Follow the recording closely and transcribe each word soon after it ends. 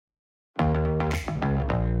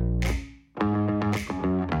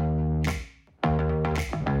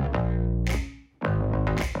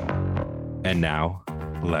And now,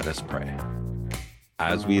 let us pray.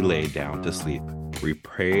 As we lay down to sleep, we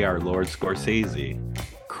pray our Lord Scorsese,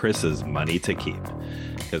 Chris's money to keep.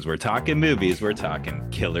 Because we're talking movies, we're talking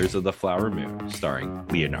Killers of the Flower Moon, starring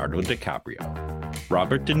Leonardo DiCaprio,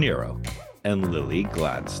 Robert De Niro, and Lily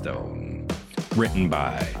Gladstone. Written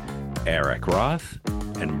by Eric Roth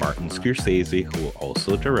and Martin Scorsese, who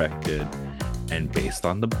also directed, and based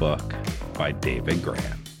on the book by David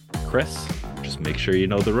Graham. Chris, just make sure you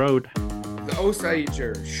know the road. The Osage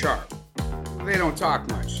are sharp. They don't talk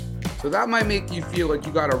much. So that might make you feel like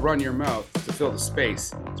you gotta run your mouth to fill the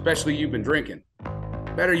space, especially you've been drinking.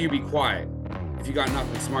 Better you be quiet if you got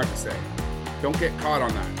nothing smart to say. Don't get caught on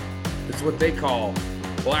that. It's what they call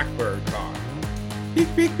blackbird talk.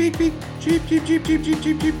 Beep, beep, beep, beep. Cheep, cheep, cheep, cheep, cheep,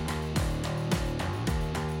 cheep, cheep.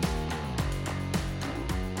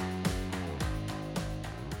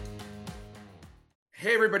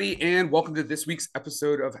 Hey everybody, and welcome to this week's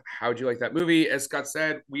episode of How'd You Like That Movie? As Scott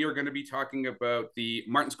said, we are going to be talking about the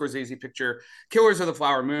Martin Scorsese picture, Killers of the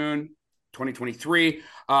Flower Moon, 2023.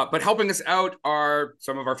 But helping us out are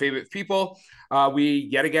some of our favorite people. We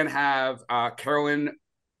yet again have Carolyn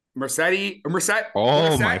Mauricette.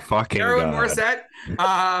 Oh my fucking Carolyn God.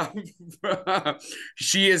 Mauricette.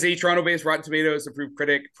 She is a Toronto-based Rotten Tomatoes approved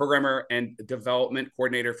critic, programmer, and development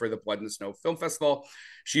coordinator for the Blood in the Snow Film Festival.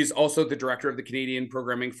 She's also the director of the Canadian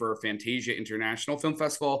programming for Fantasia International Film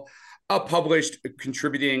Festival, a published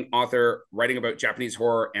contributing author writing about Japanese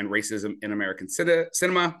horror and racism in American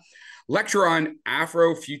cinema, lecturer on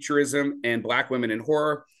Afrofuturism and Black women in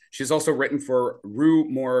horror. She's also written for Rue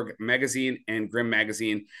Morgue magazine and Grimm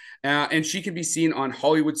magazine, and she can be seen on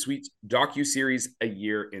Hollywood Suite's docuseries A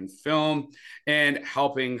Year in Film. And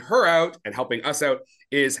helping her out and helping us out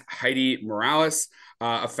is Heidy Morales,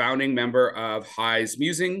 a founding member of High's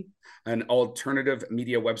Musing, an alternative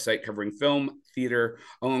media website covering film, theater,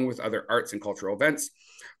 along with other arts and cultural events.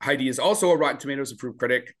 Heidy is also a Rotten Tomatoes approved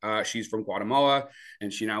critic. She's from Guatemala,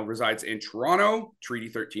 and she now resides in Toronto, Treaty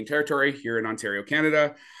 13 territory here in Ontario,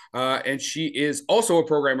 Canada. And she is also a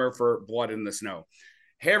programmer for Blood in the Snow.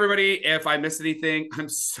 Hey, everybody, if I missed anything, I'm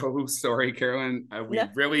so sorry, Carolyn. We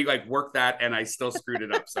really worked that, and I still screwed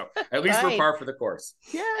it up. So at least we're par for the course.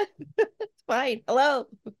 Yeah, it's fine. Hello.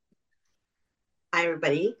 Hi,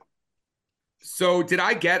 everybody. So did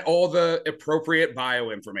I get all the appropriate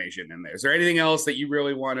bio information in there? Is there anything else that you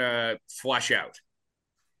really want to flesh out?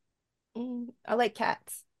 I like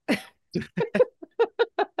cats.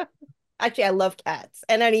 Actually, I love cats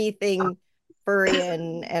and anything furry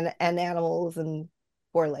and animals and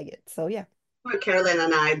four-legged. So yeah. Carolyn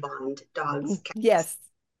and I bond dogs. Cats.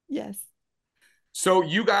 Yes. So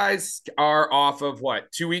you guys are off of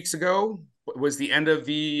what? 2 weeks ago was the end of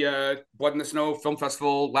the Blood in the Snow Film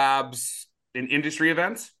Festival Labs in industry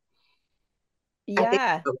events.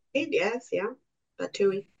 Yeah. So. Yes. Yeah. About 2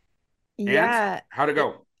 weeks. Yeah. And how'd it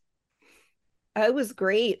go? It was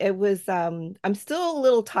great. It was I'm still a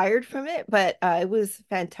little tired from it, but it was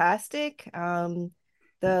fantastic. The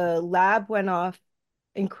lab went off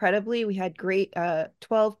incredibly. We had great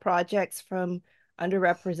 12 projects from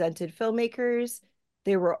underrepresented filmmakers.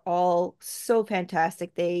 They were all so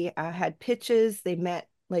fantastic. They had pitches, they met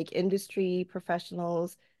industry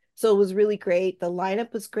professionals. So it was really great. The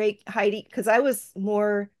lineup was great, Heidy, because I was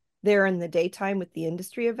more there in the daytime with the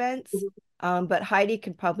industry events. But Heidy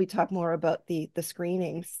could probably talk more about the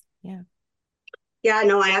screenings. Yeah. Yeah,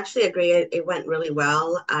 no, I actually agree. It went really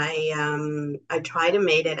well. I try to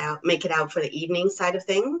make it out for the evening side of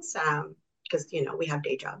things, because we have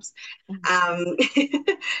day jobs.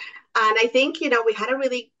 And I think we had a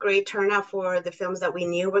really great turnout for the films that we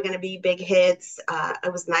knew were going to be big hits.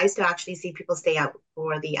 It was nice to actually see people stay out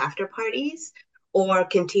for the after parties or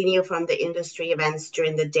continue from the industry events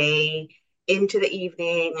during the day into the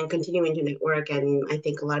evening and continuing to network. And I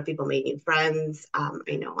think a lot of people made new friends.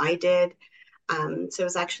 I know I did. So it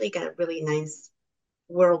was actually a really nice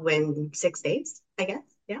whirlwind 6 days, I guess.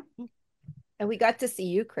 Yeah. And we got to see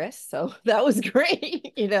you, Chris. So that was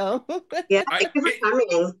great, Yeah, thank you for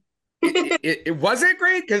coming. It wasn't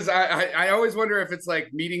great because I always wonder if it's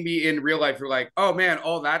like meeting me in real life. You're like, oh man,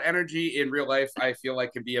 all that energy in real life, I feel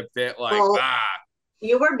like can be a bit like,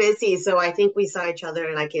 You were busy, so I think we saw each other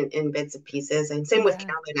in bits and pieces. And same with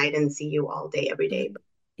Carolyn. I didn't see you all day, every day.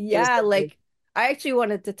 Yeah, I actually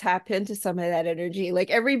wanted to tap into some of that energy.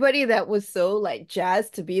 Everybody that was so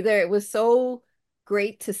jazzed to be there, it was so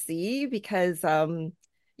great to see because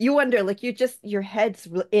you wonder, your head's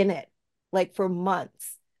in it, for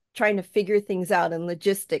months, trying to figure things out and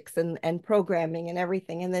logistics and programming and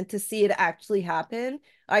everything. And then to see it actually happen.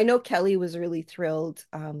 I know Kelly was really thrilled.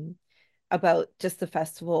 about just the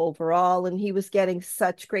festival overall, and he was getting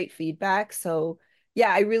such great feedback. So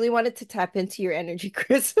yeah, I really wanted to tap into your energy,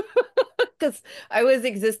 Chris, because I was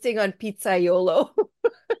existing on pizzaiolo.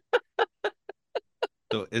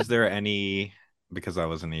 So is there any, because I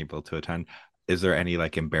wasn't able to attend, is there any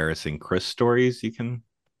like embarrassing Chris stories you can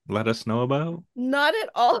let us know about? Not at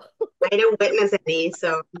all. I didn't witness any,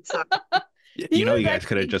 so I'm sorry. He You know, was you guys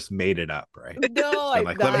could have actually just made it up, right? no, I'm I'm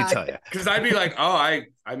like, let me not. tell you. Because I'd be like, oh,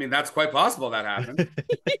 I mean, that's quite possible that happened.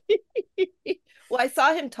 Well, I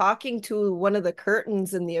saw him talking to one of the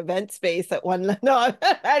curtains in the event space at one. No,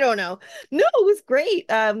 I don't know. No, it was great.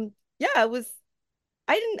 Yeah, it was.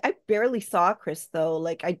 I barely saw Chris though.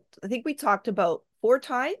 Like I think we talked about 4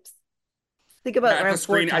 times. Think Yeah, about at the around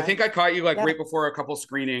four screen, I times. think I caught you like Yeah, right before a couple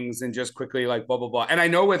screenings and just quickly like blah blah blah. And I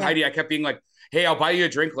know with yeah. Heidi, I kept being like, "Hey, I'll buy you a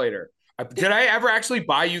drink later." Did I ever actually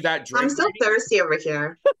buy you that I'm drink, still thirsty over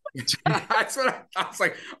here. Heidi? That's what I was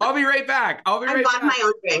like. I'll be right back. I'll be I right bought back. my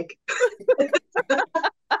own drink.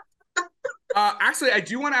 Actually, I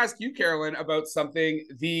do want to ask you, Carolyn, about something: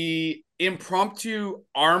 the impromptu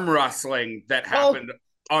arm wrestling that Oh, happened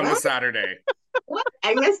on the What? Saturday. What?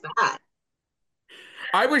 I missed that.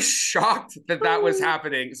 I was shocked that that was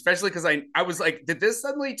happening, especially because I was like, did this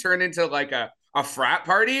suddenly turn into like a frat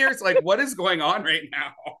party or it's like what is going on right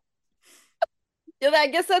now? yeah. I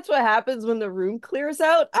guess that's what happens when the room clears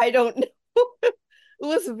out. I don't know. It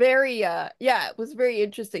was very yeah, it was very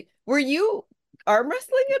interesting. Were you arm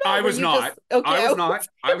wrestling at all? I Were was you just not. okay? I I was was, not. I was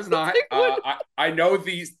I was not. like, what? I know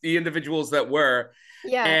the individuals that were,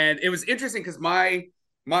 Yeah. and it was interesting because my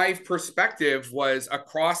perspective was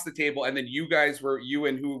across the table, and then you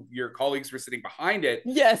and who your colleagues were sitting behind it.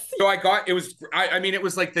 Yes. So it was. I mean, it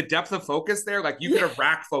was like the depth of focus there. Like you could Yeah. have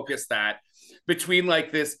rack focused that between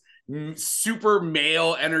like this super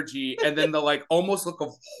male energy and then the like almost look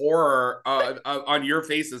of horror on your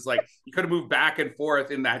faces. Like you could have moved back and forth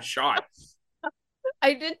in that shot.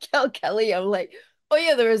 I did tell Kelly, I'm like, oh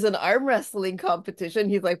yeah, there was an arm wrestling competition.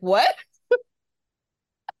 He's like, what?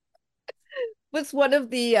 Was one of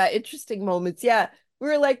the interesting moments. Yeah. We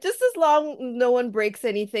were like, just as long no one breaks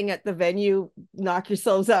anything at the venue, knock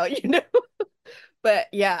yourselves out, you know? But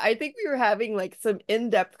yeah, I think we were having like some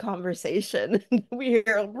in-depth conversation. We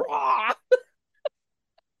hear raw,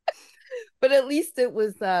 but at least it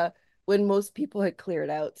was when most people had cleared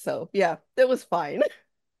out. So yeah, that was fine.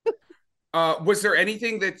 Was there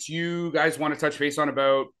anything that you guys want to touch base on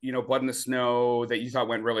about, Blood in the Snow that you thought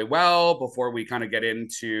went really well before we kind of get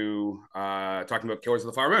into talking about Killers of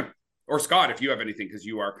the Flower Moon? Or Scott, if you have anything, because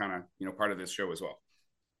you are kind of, part of this show as well.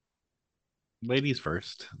 Ladies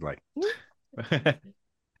first, like.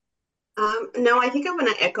 No, I think I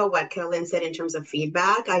want to echo what Carolyn said in terms of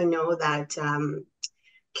feedback. I know that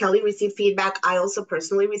Kelly received feedback. I also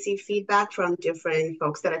personally received feedback from different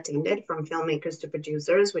folks that attended, from filmmakers to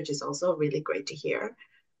producers, which is also really great to hear,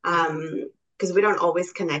 because we don't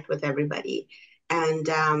always connect with everybody. And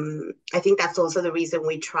I think that's also the reason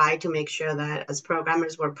we try to make sure that as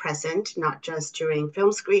programmers we're present, not just during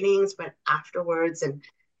film screenings, but afterwards and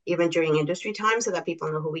even during industry time, so that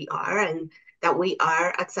people know who we are and that we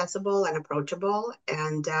are accessible and approachable.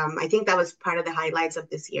 And I think that was part of the highlights of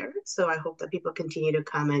this year. So I hope that people continue to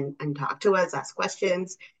come and talk to us, ask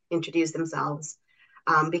questions, introduce themselves,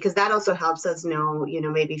 because that also helps us know,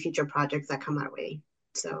 maybe future projects that come our way.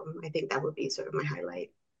 So I think that would be sort of my highlight.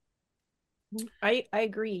 I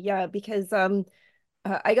agree. Yeah, because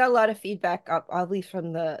I got a lot of feedback at least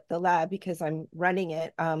from the lab because I'm running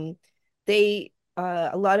it. They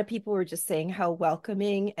a lot of people were just saying how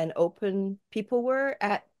welcoming and open people were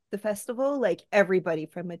at the festival, like everybody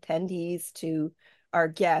from attendees to our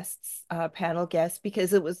guests, panel guests,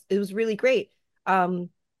 because it was really great.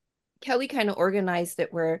 Kelly kind of organized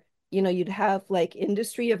it where, you'd have like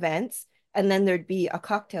industry events and then there'd be a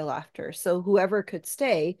cocktail after. So whoever could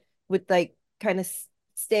stay would like kind of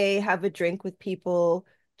stay, have a drink with people,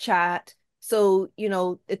 chat. So,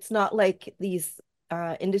 it's not like these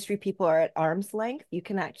industry people are at arm's length. You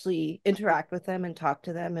can actually interact with them and talk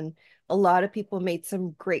to them. And a lot of people made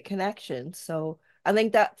some great connections. So I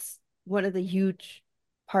think that's one of the huge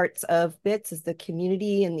parts of BITS is the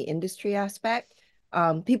community and the industry aspect.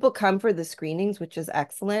 People come for the screenings, which is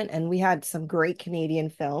excellent. And we had some great Canadian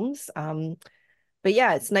films. But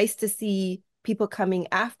yeah, it's nice to see people coming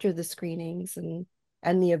after the screenings and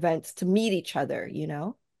the events to meet each other,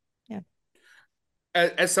 Yeah.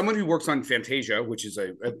 As someone who works on Fantasia, which is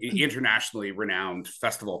a internationally renowned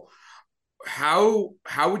festival, how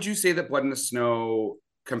would you say that Blood in the Snow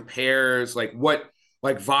compares? Like what,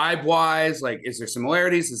 like vibe wise, like is there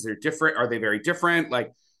similarities? Is there different? Are they very different?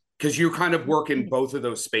 Like, because you kind of work in both of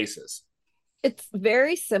those spaces. It's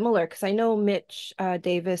very similar because I know Mitch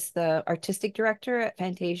Davis, the artistic director at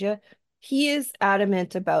Fantasia, he is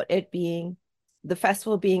adamant about it being the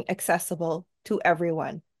festival being accessible to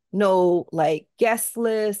everyone. No like guest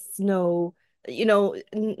lists, no,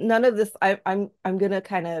 none of this. I'm gonna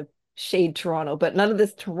kind of shade Toronto, but none of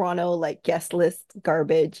this Toronto like guest list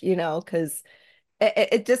garbage, because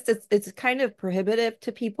it just it's kind of prohibitive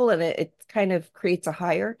to people and it kind of creates a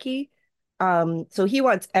hierarchy. So he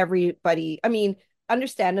wants everybody. I mean,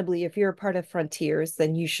 understandably, if you're a part of Frontiers,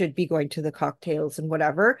 then you should be going to the cocktails and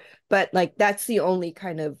whatever. But like that's the only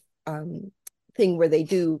kind of thing where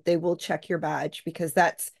they will check your badge because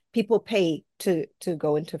that's people pay to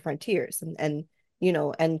go into Frontiers and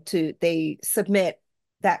to they submit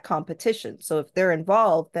that competition. So if they're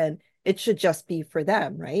involved, then it should just be for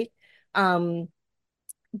them, right? Um,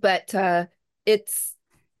 but it's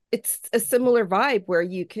it's a similar vibe where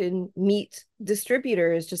you can meet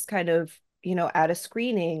distributors just kind of at a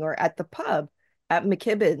screening or at the pub at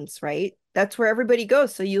McKibben's, right? That's where everybody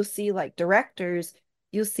goes. So you'll see like directors,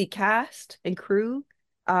 you'll see cast and crew,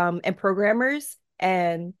 and programmers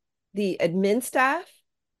and the admin staff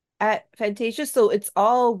at Fantasia. So it's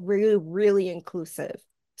all really, really inclusive.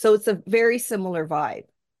 So it's a very similar vibe.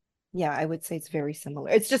 Yeah, I would say it's very similar.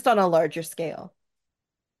 It's just on a larger scale.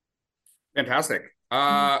 Fantastic.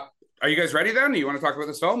 Are you guys ready then? Do you want to talk about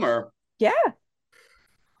this film or? Yeah.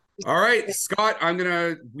 All right, Scott, I'm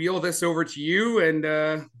gonna wheel this over to you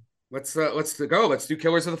and let's go. Let's do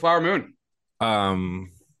Killers of the Flower Moon.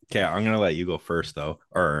 Okay, I'm gonna let you go first though,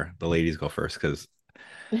 or the ladies go first because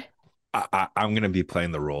I'm gonna be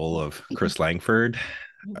playing the role of Chris Langford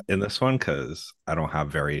in this one because I don't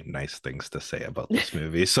have very nice things to say about this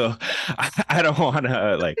movie. So I don't want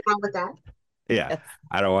to like. What's wrong with that? Yeah, Yes.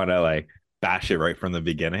 I don't want to like bash it right from the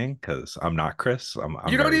beginning because I'm not Chris. I'm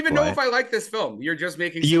You don't very even know polite. if I like this film. You're just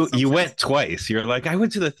making some You assumptions. went twice. You're like, I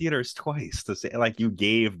went to the theaters twice to say like you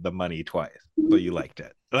gave the money twice, so you liked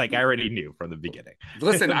it. Like I already knew from the beginning.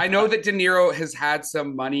 Listen, I know that De Niro has had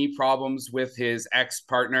some money problems with his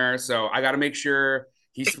ex-partner, so I got to make sure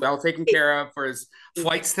he's well taken care of for his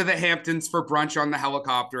flights to the Hamptons for brunch on the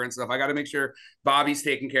helicopter and stuff. I got to make sure Bobby's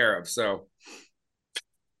taken care of. So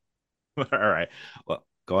All right. Well,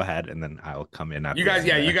 go ahead, and then I'll come in at you the guys, end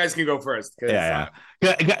yeah, there. you guys can go first. Yeah,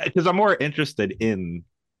 because I'm more interested in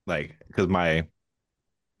like because my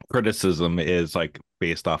criticism is like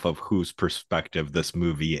based off of whose perspective this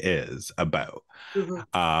movie is about.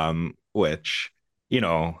 Mhm. Which you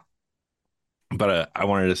know, but I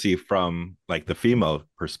wanted to see from like the female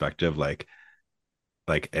perspective, like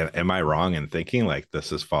am I wrong in thinking like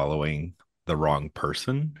this is following the wrong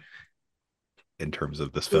person in terms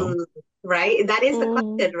of this film? Right? That is the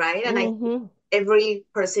Mm, question, right? And I think mhm. every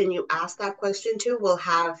person you ask that question to will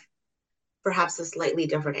have perhaps a slightly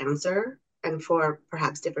different answer and for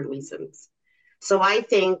perhaps different reasons. So I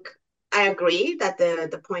think I agree that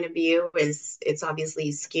the point of view is it's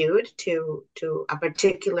obviously skewed to a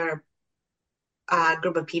particular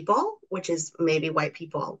group of people, which is maybe white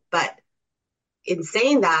people. But in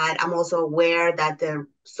saying that, I'm also aware that the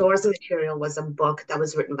source material was a book that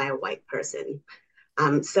was written by a white person.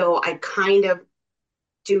 So I kind of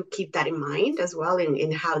do keep that in mind as well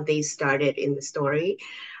in how they started in the story.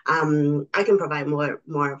 I can provide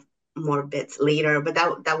more bits later, but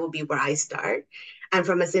that will be where I start. And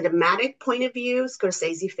from a cinematic point of view,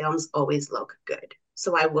 Scorsese films always look good.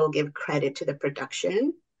 So I will give credit to the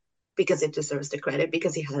production because it deserves the credit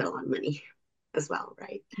because he had a lot of money as well,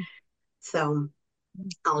 right? So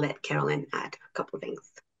I'll let Carolyn add a couple of things.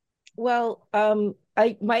 Well,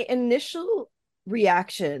 I my initial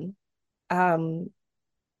reaction, um,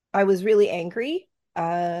 I was really angry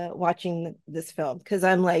watching this film because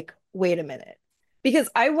I'm like, wait a minute. Because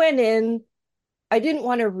I went in, I didn't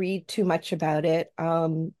want to read too much about it.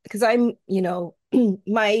 Because I'm,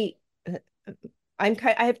 my I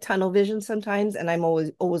have tunnel vision sometimes and I'm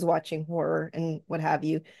always watching horror and what have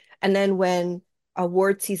you. And then when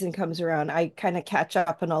award season comes around, I kind of catch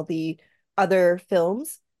up on all the other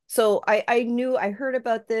films. So I knew I heard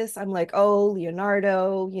about this. I'm like, oh,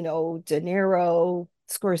 Leonardo, De Niro,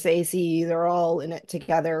 Scorsese, they're all in it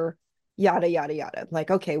together, yada yada yada. I'm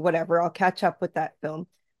like, okay, whatever, I'll catch up with that film.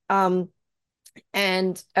 Um,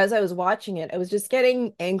 and as I was watching it, I was just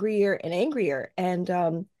getting angrier and angrier. And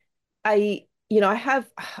I'm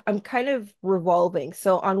kind of revolving.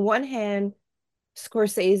 So on one hand,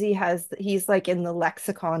 he's like in the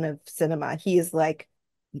lexicon of cinema. He is like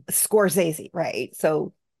Scorsese, right?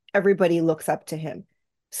 So everybody looks up to him.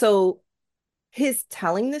 So his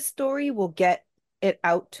telling this story will get it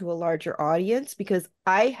out to a larger audience because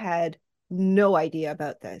I had no idea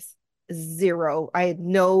about this. zero. I had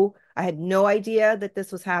no idea that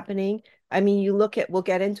this was happening. I mean, we'll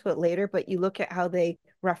get into it later, but you look at how they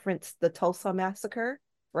reference the Tulsa massacre,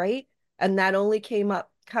 right? And that only came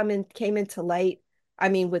into light, I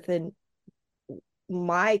mean, within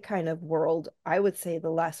my kind of world, I would say the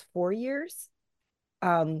last 4 years.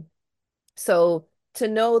 So to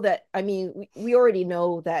know that, I mean, we already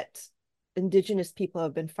know that Indigenous people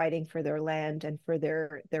have been fighting for their land and for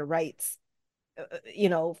their rights,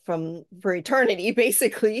 for eternity,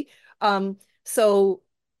 basically. So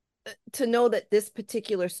to know that this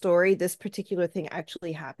particular story, this particular thing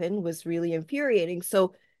actually happened was really infuriating.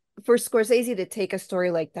 So for Scorsese to take a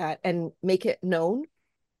story like that and make it known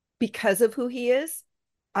because of who he is,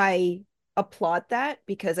 I applaud that,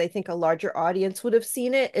 because I think a larger audience would have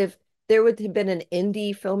seen it if there would have been an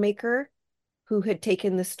indie filmmaker who had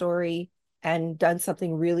taken the story and done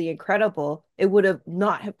something really incredible. It would have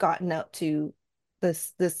not have gotten out to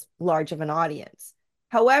this large of an audience.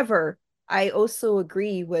 However, I also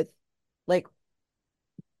agree with, like,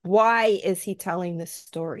 why is he telling this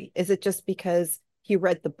story? Is it just because he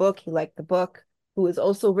read the book, he liked the book, who is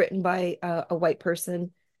also written by a white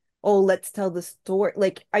person? Oh, let's tell the story.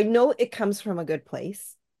 Like, I know it comes from a good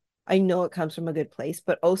place. I know it comes from a good place,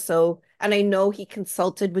 but also, and I know he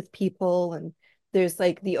consulted with people, and there's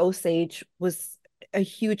like the Osage was a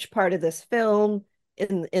huge part of this film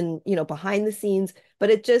in behind the scenes, but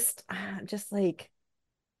it just like,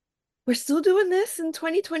 we're still doing this in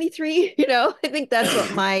 2023. I think that's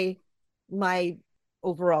what my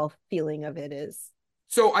overall feeling of it is.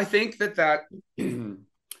 So I think that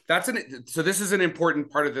so this is an important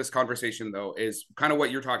part of this conversation, though, is kind of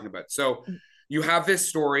what you're talking about. So you have this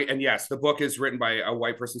story, and yes, the book is written by a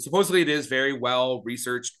white person. Supposedly it is very well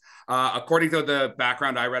researched. According to the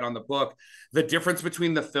background I read on the book, the difference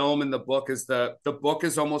between the film and the book is the book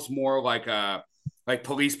is almost more like a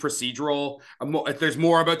police procedural. There's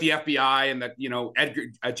more about the FBI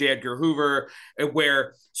and J. Edgar Hoover,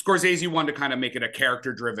 where Scorsese wanted to kind of make it a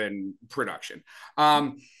character-driven production.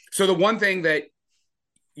 So the one thing that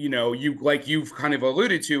you've kind of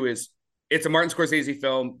alluded to is it's a Martin Scorsese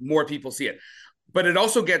film. More people see it, but it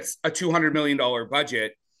also gets a $200 million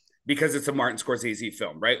budget because it's a Martin Scorsese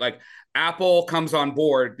film, right? Like, Apple comes on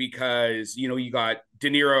board because, you got De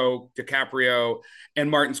Niro, DiCaprio,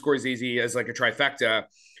 and Martin Scorsese as like a trifecta.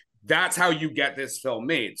 That's how you get this film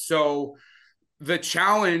made. So the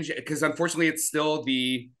challenge, because unfortunately it's still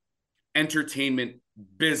the entertainment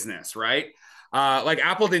business, right? Like,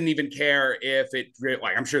 Apple didn't even care if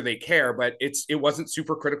I'm sure they care, but it wasn't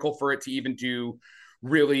super critical for it to even do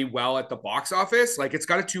really well at the box office. Like, it's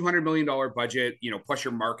got a $200 million budget, plus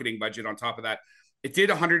your marketing budget on top of that. It did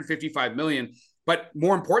 155 million, but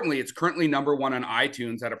more importantly, it's currently number one on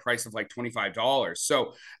iTunes at a price of like $25.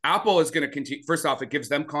 So Apple is going to continue. First off, it gives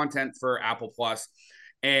them content for Apple Plus,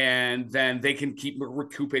 and then they can keep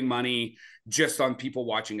recouping money just on people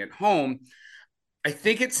watching at home. I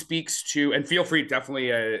think it speaks to, and feel free,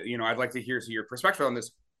 definitely, I'd like to hear your perspective on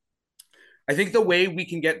this. I think the way we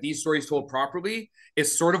can get these stories told properly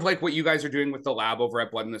is sort of like what you guys are doing with The Lab over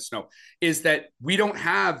at Blood in the Snow, is that we don't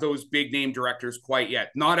have those big name directors quite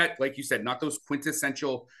yet. Not at, like you said, not those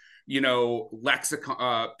quintessential,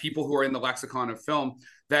 lexicon, people who are in the lexicon of film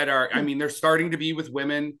that are, I mean, they're starting to be with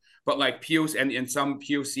women, but like POC and some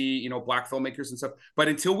POC, Black filmmakers and stuff. But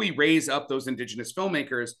until we raise up those Indigenous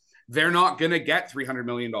filmmakers, they're not going to get $300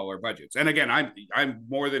 million budgets. And again, I'm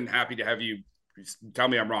more than happy to have you tell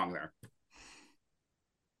me I'm wrong there.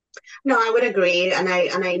 No, I would agree, and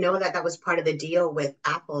I know that was part of the deal with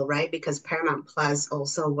Apple, right? Because Paramount Plus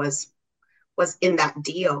also was in that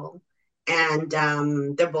deal, and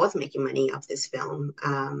they're both making money off this film.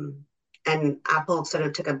 And Apple sort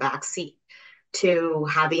of took a back seat to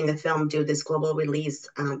having the film do this global release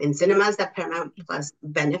in cinemas that Paramount Plus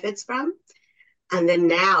benefits from. And then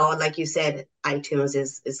now, like you said, iTunes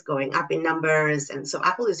is going up in numbers. And so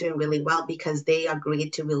Apple is doing really well because they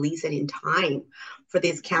agreed to release it in time for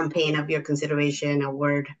this campaign of your consideration,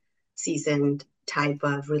 award seasoned type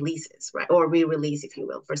of releases, right? Or re-release, if you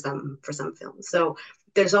will, for some films. So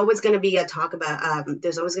there's always going to be a talk about,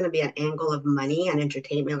 there's always going to be an angle of money and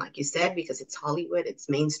entertainment, like you said, because it's Hollywood, it's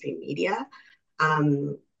mainstream media.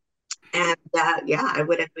 And yeah, I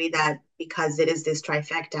would agree that because it is this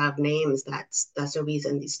trifecta of names, that's the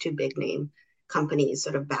reason these two big name companies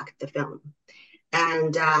sort of backed the film.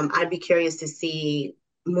 And I'd be curious to see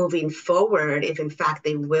moving forward if in fact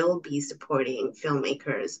they will be supporting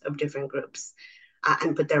filmmakers of different groups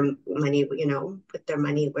and put their money,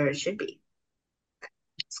 where it should be.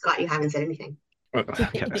 Scott, you haven't said anything.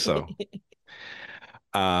 Okay, so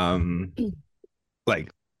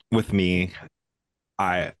like with me,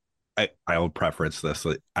 I I'll preference this.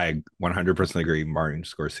 I 100% agree. Martin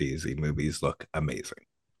Scorsese movies look amazing,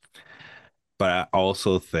 but I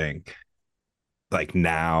also think like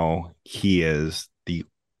now he is the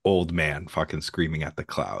old man fucking screaming at the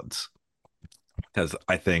clouds, because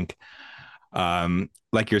I think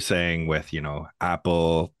like you're saying with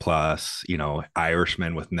Apple Plus,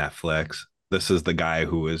 Irishman with Netflix, this is the guy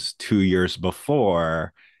who was 2 years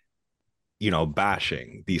before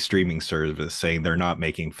bashing these streaming services, saying they're not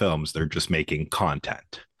making films, they're just making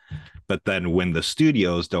content. But then when the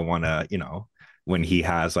studios don't want to, when he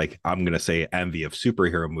has, like, I'm going to say envy of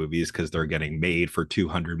superhero movies because they're getting made for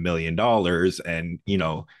 $200 million, and,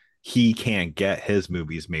 he can't get his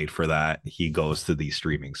movies made for that. He goes to these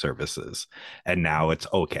streaming services, and now it's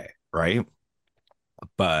okay. Right.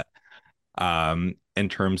 But in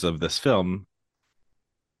terms of this film,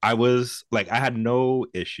 I was like, I had no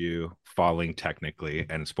issue following technically,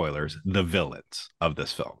 and spoilers, the villains of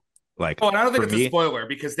this film. Like, oh, and I don't think for it's me, a spoiler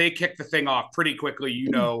because they kick the thing off pretty quickly.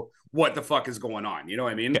 You know what the fuck is going on. You know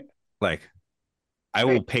what I mean? like, I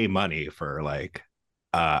will pay money for like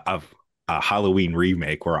a Halloween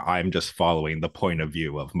remake where I'm just following the point of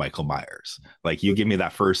view of Michael Myers. Like, you give me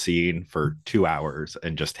that first scene for 2 hours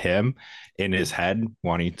and just him in his head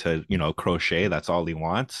wanting to, crochet. That's all he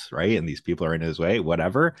wants, right? And these people are in his way,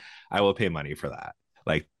 whatever. I will pay money for that.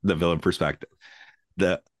 Like, the villain perspective.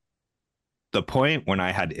 The point when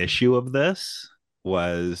I had issue of this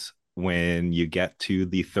was when you get to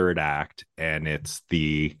the third act and it's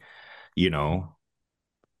you know,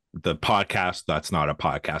 the podcast that's not a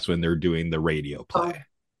podcast, when they're doing the radio play.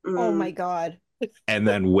 Oh my God. And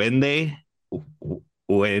then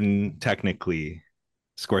when technically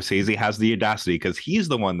Scorsese has the audacity, because he's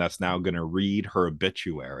the one that's now going to read her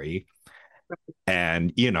obituary,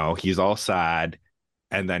 and he's all sad,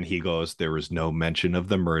 and then he goes, there was no mention of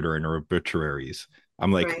the murder in her obituaries.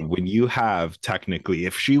 I'm like, when you have technically,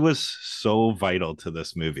 if she was so vital to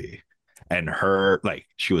this movie, and her, like,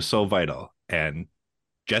 she was so vital, and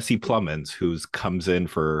Jesse Plemons, who's comes in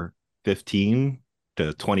for 15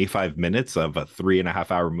 to 25 minutes of a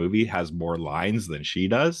 3.5 hour movie, has more lines than she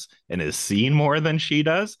does and is seen more than she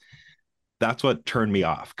does. That's what turned me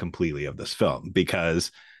off completely of this film,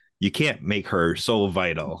 because you can't make her so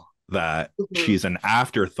vital that she's an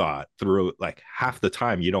afterthought through, like, half the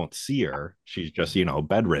time you don't see her. She's just,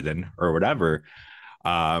 bedridden or whatever.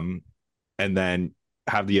 And then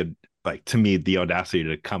have the, like, to me, the audacity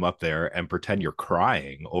to come up there and pretend you're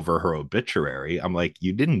crying over her obituary. I'm like,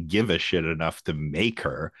 you didn't give a shit enough to make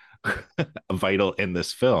her vital in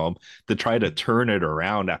this film, to try to turn it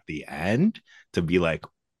around at the end to be like,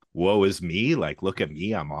 woe is me, like, look at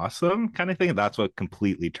me, I'm awesome, kind of thing. That's what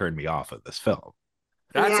completely turned me off of this film.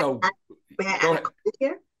 That's Go ahead.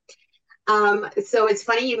 Here. So it's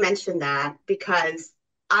funny you mentioned that, because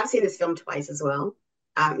I've seen this film twice as well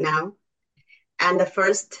now. And on the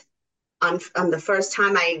first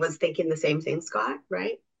time I was thinking the same thing, Scott,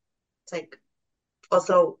 right? It's like,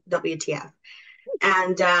 also WTF.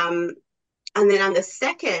 And then on the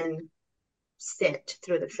second sit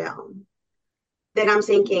through the film, then I'm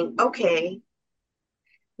thinking, okay,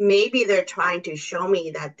 maybe they're trying to show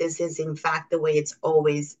me that this is in fact the way it's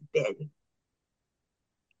always been.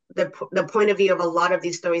 The point of view of a lot of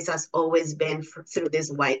these stories has always been through this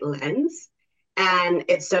white lens. And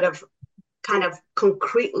it's sort of kind of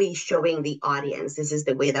concretely showing the audience, this is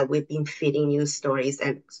the way that we've been feeding you stories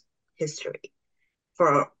and history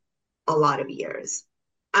for a lot of years.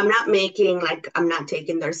 I'm not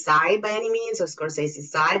taking their side by any means, or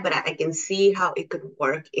Scorsese's side, but I can see how it could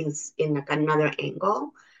work in like another angle,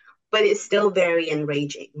 but it's still very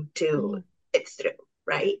enraging to sit through,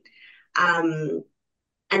 right? And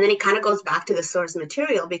then it kind of goes back to the source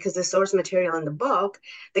material, because the source material in the book,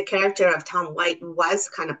 the character of Tom White was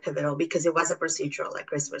kind of pivotal because it was a procedural, like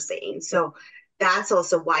Chris was saying. So that's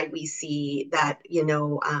also why we see that,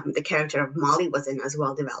 the character of Molly wasn't as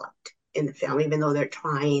well developed in the film, even though they're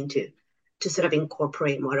trying to sort of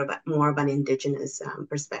incorporate more of an indigenous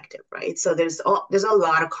perspective, right? So there's a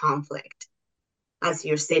lot of conflict as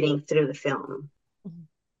you're sitting through the film.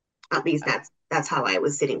 At least that's how I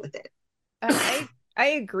was sitting with it. I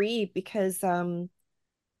agree, because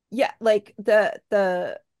like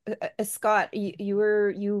the Scott,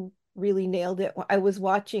 you really nailed it. I was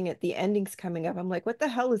watching it, the ending's coming up. I'm like, what the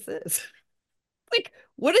hell is this? Like,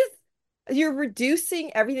 what is, you're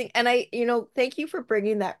reducing everything. And thank you for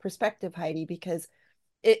bringing that perspective, Heidi, because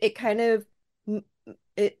it kind of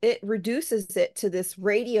it reduces it to this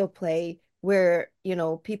radio play where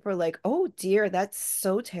people are like, oh dear, that's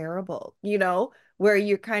so terrible, where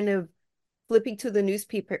you're kind of flipping to the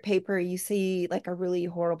newspaper, you see like a really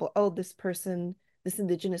horrible, oh, this person this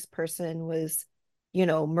indigenous person was,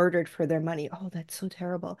 murdered for their money. Oh, that's so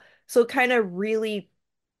terrible. So it kind of really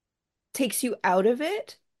takes you out of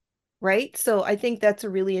it, right? So I think that's a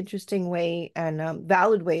really interesting way and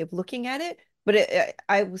valid way of looking at it. But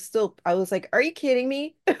I was like, are you kidding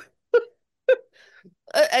me?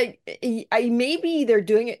 Maybe they're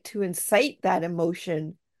doing it to incite that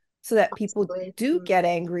emotion so that people Absolutely. do get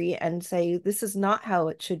angry and say, this is not how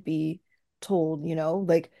it should be told,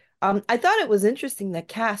 like, I thought it was interesting the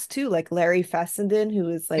cast too, like Larry Fessenden, who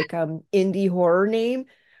is like indie horror name,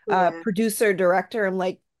 Yeah. producer, director. I'm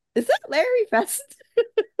like, is that Larry Fessenden?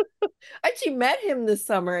 I actually met him this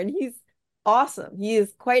summer and he's awesome. He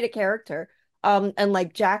is quite a character. And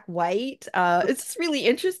like Jack White, it's just really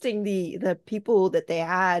interesting the people that they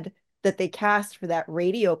had that they cast for that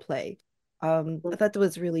radio play. I thought that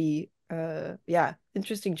was really yeah,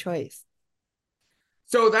 interesting choice.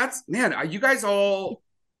 So that's, man, you guys all,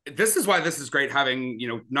 this is why this is great having,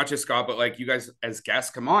 not just Scott, but like you guys as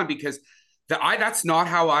guests come on, because that's not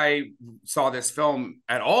how I saw this film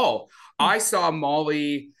at all. I saw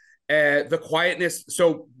Molly, the quietness.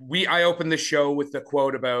 So I opened the show with the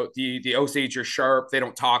quote about the Osage are sharp. They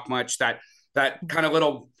don't talk much. That kind of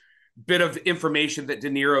little bit of information that De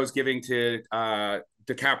Niro's giving to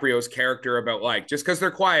DiCaprio's character about, like, just because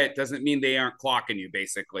they're quiet doesn't mean they aren't clocking you,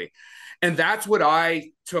 basically. And that's what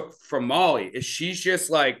I took from Molly, is she's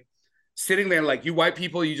just like sitting there like, you white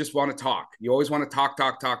people, you just want to talk. You always want to talk,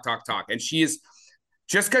 talk, talk, talk, talk. And she is,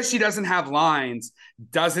 just because she doesn't have lines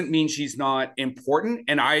doesn't mean she's not important.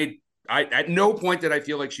 And I at no point did I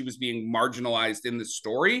feel like she was being marginalized in the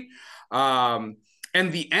story. And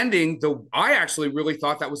the ending, though, I actually really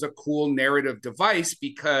thought that was a cool narrative device,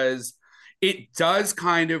 because it does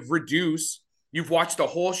kind of reduce. You've watched a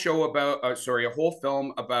whole show about, a whole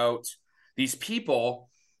film about these people,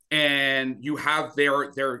 and you have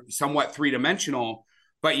they're somewhat three-dimensional.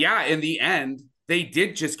 But yeah, in the end, they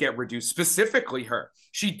did just get reduced. Specifically, her,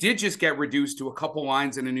 she did just get reduced to a couple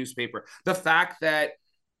lines in a newspaper. The fact that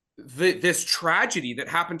this tragedy that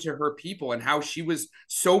happened to her people and how she was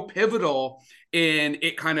so pivotal in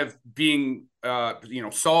it kind of being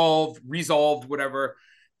solved, resolved, whatever,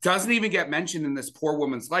 doesn't even get mentioned in this poor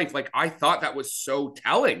woman's life. Like, I thought that was so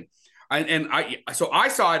telling. So I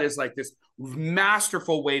saw it as like this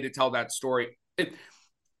masterful way to tell that story,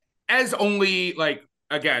 as only, like,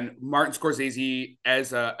 again, Martin Scorsese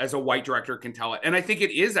as a white director can tell it. And I think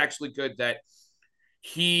it is actually good that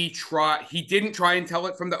he didn't try and tell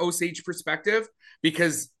it from the Osage perspective,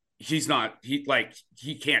 because he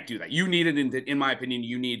can't do that. You need in my opinion,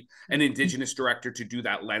 you need an indigenous director to do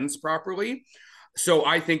that lens properly. So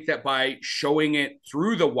I think that by showing it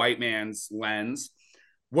through the white man's lens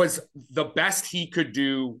was the best he could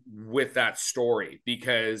do with that story,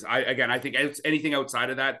 because I think anything outside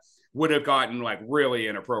of that would have gotten like really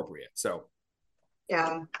inappropriate. So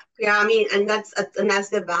yeah, I mean, and that's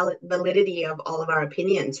the validity of all of our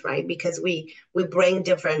opinions, right? Because we bring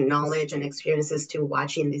different knowledge and experiences to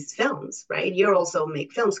watching these films, right? You also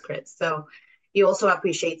make films crits, so you also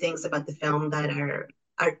appreciate things about the film that are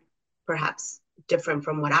perhaps different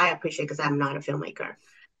from what I appreciate, because I'm not a filmmaker.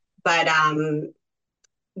 But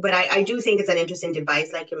I do think it's an interesting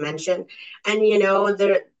device, like you mentioned. And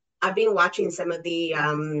I've been watching some of the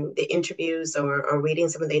interviews, or reading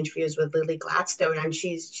some of the interviews with Lily Gladstone, and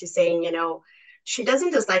she's saying, she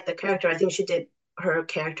doesn't dislike the character. I think she did her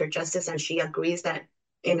character justice, and she agrees that,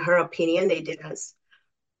 in her opinion, they did as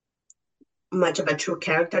much of a true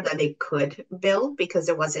character that they could build, because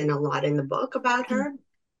there wasn't a lot in the book about her.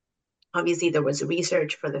 Obviously, there was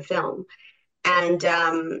research for the film, and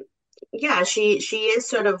yeah, she is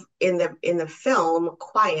sort of in the film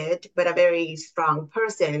quiet, but a very strong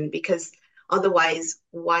person, because otherwise,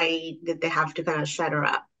 why did they have to kind of shut her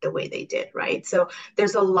up the way they did, right? So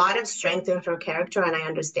there's a lot of strength in her character, and I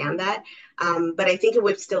understand that. But I think it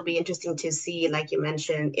would still be interesting to see, like you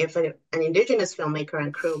mentioned, if an Indigenous filmmaker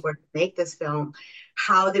and crew were to make this film,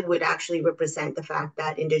 how they would actually represent the fact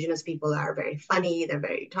that Indigenous people are very funny, they're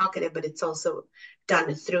very talkative, but it's also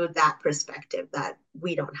done through that perspective that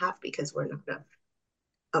we don't have, because we're not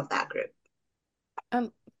of that group.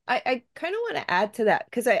 I kind of want to add to that,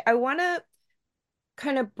 because I want to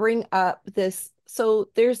kind of bring up this. So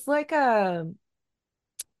there's like I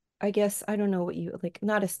guess, I don't know what you like,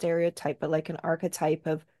 not a stereotype, but like an archetype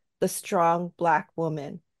of the strong Black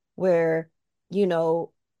woman, where,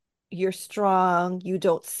 you're strong, you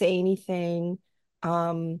don't say anything,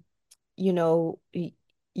 you know,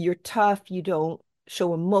 you're tough, you don't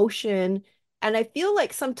show emotion. And I feel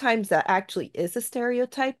like sometimes that actually is a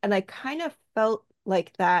stereotype. And I kind of felt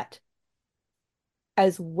like that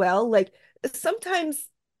as well. Like sometimes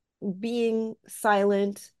being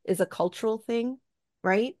silent is a cultural thing,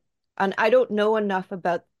 right? And I don't know enough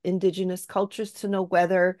about indigenous cultures to know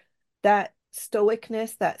whether that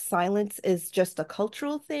stoicness, that silence is just a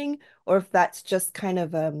cultural thing, or if that's just kind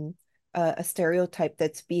of a stereotype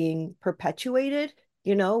that's being perpetuated,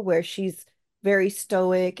 where she's very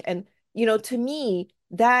stoic. And, to me,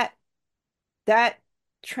 that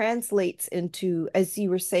translates into, as you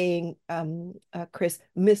were saying, Chris,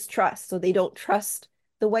 mistrust. So they don't trust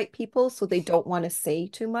the white people, so they don't want to say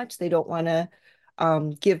too much. They don't want to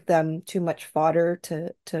give them too much fodder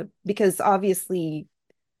to because obviously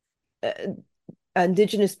uh,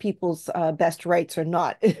 indigenous people's best rights are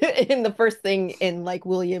not in the first thing in like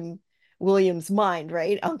William's mind,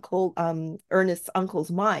 right? Uncle Ernest's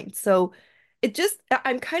uncle's mind. So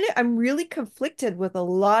I'm really conflicted with a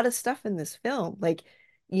lot of stuff in this film. Like,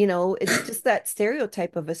 it's just that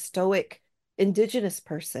stereotype of a stoic indigenous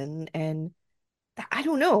person. And I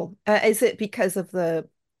don't know. Is it because of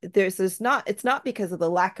it's not because of the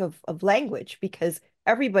lack of language, because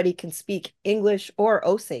everybody can speak English or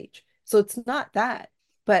Osage. So it's not that.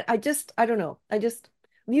 But I don't know.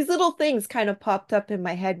 These little things kind of popped up in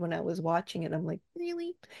my head when I was watching it. I'm like,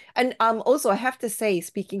 really? And also I have to say,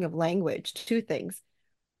 speaking of language, two things.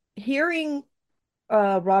 Hearing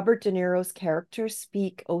Robert De Niro's character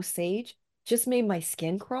speak Osage just made my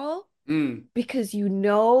skin crawl because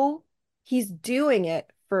he's doing it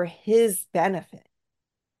for his benefit.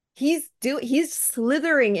 He's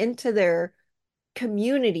slithering into their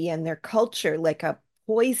community and their culture like a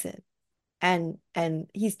poison, and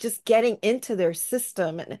he's just getting into their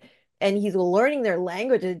system, and he's learning their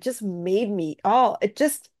language. It just made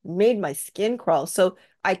my skin crawl. So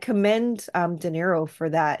I commend De Niro for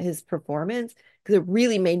that, his performance, because it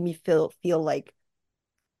really made me feel like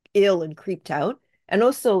ill and creeped out. And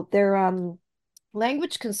also their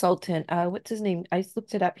language consultant, what's his name? I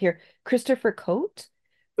looked it up here. Christopher Coate.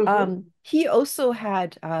 He also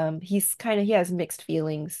had he has mixed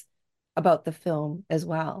feelings about the film as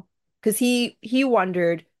well. Because he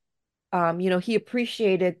wondered, he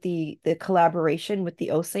appreciated the collaboration with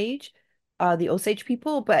the Osage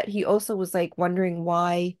people, but he also was like wondering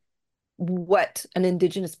what an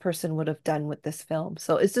indigenous person would have done with this film.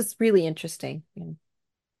 So it's just really interesting.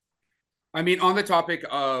 I mean, on the topic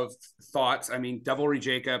of thoughts, I mean, Devilry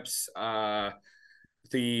Jacobs,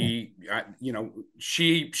 she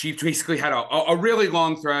basically had a really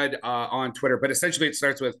long thread on Twitter, but essentially it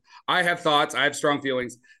starts with, I have thoughts, I have strong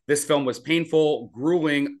feelings. This film was painful,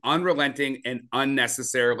 grueling, unrelenting, and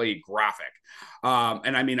unnecessarily graphic.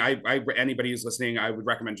 And I mean, anybody who's listening, I would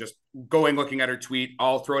recommend just going, looking at her tweet.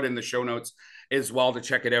 I'll throw it in the show notes as well to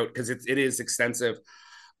check it out, because it is extensive.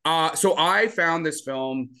 So I found this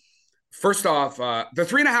film, first off, the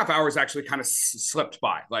 3.5 hours actually kind of slipped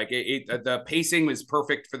by. Like the pacing was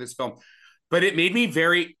perfect for this film, but it made me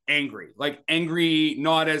very angry. Like angry,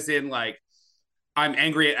 not as in like I'm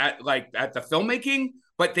angry at the filmmaking,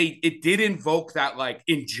 but it did invoke that like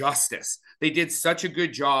injustice. They did such a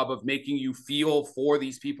good job of making you feel for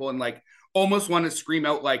these people and like almost want to scream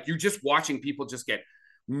out, like you're just watching people just get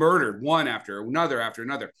murdered one after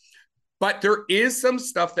another. But there is some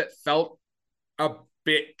stuff that felt a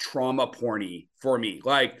bit trauma porny for me.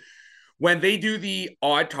 Like when they do the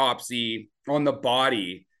autopsy on the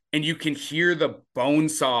body and you can hear the bone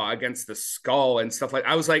saw against the skull and stuff like,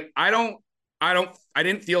 I was like, I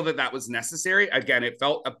didn't feel that was necessary. Again, it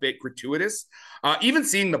felt a bit gratuitous. Even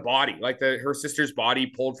seeing the body, like her sister's body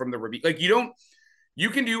pulled from the ravine, like you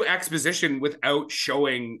can do exposition without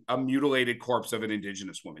showing a mutilated corpse of an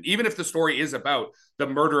Indigenous woman, even if the story is about the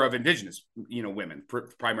murder of Indigenous, women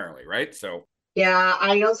primarily, right? So yeah,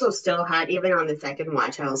 I also still had, even on the second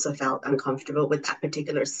watch, I also felt uncomfortable with that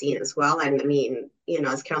particular scene as well. And I mean,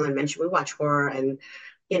 as Carolyn mentioned, we watch horror and,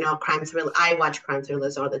 crime thriller. I watch crime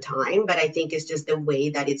thrillers all the time, but I think it's just the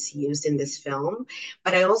way that it's used in this film.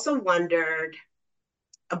 But I also wondered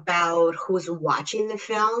about who's watching the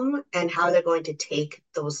film and how they're going to take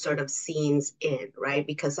those sort of scenes in, right?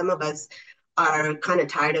 Because some of us are kind of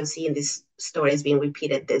tired of seeing these stories being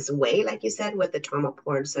repeated this way, like you said, with the trauma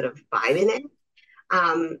porn sort of vibe in it.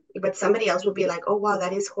 But somebody else will be like, oh, wow,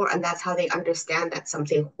 that is horrible. And that's how they understand that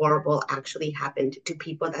something horrible actually happened to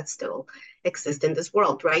people that still exist in this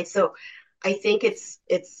world, right? So I think it's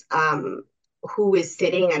who is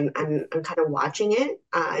sitting and kind of watching it.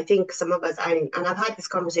 I think some of us, and I've had this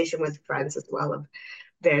conversation with friends as well of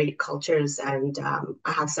varied cultures. And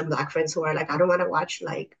I have some Black friends who are like, I don't want to watch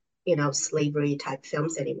like, slavery type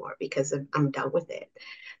films anymore because I'm done with it.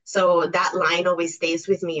 So that line always stays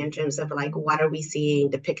with me in terms of like, what are we seeing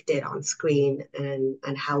depicted on screen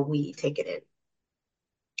and how we take it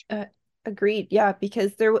in. Agreed. Yeah,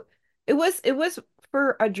 because it was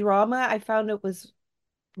for a drama. I found it was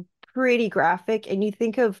pretty graphic, and you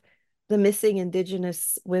think of the missing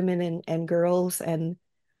Indigenous women and girls, and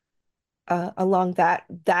along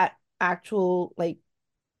that actual like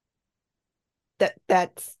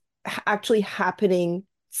that's actually happening,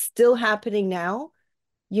 still happening now,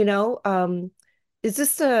 you know. It's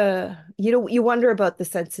just you wonder about the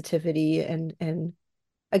sensitivity, and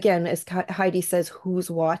again, as Heidi says, who's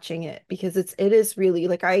watching it, because it is really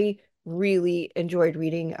like, I really enjoyed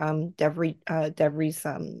reading Devry's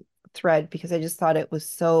thread, because I just thought it was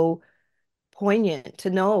so poignant to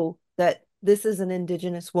know that this is an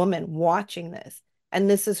Indigenous woman watching this, and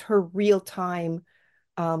this is her real time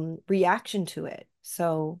reaction to it.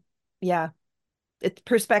 So yeah, it's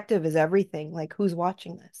perspective is everything. Like, who's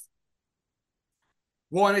watching this?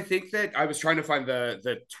 Well, and I think that I was trying to find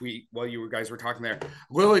the tweet while you guys were talking there.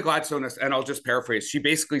 Lily Gladstone, and I'll just paraphrase. She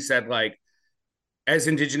basically said, like, as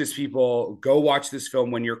Indigenous people, go watch this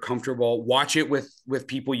film when you're comfortable. Watch it with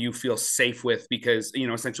people you feel safe with, because, you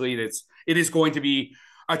know, essentially it is going to be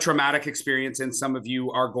a traumatic experience, and some of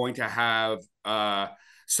you are going to have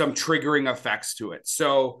some triggering effects to it.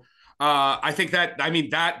 So I think that, I mean,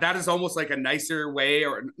 that is almost like a nicer way,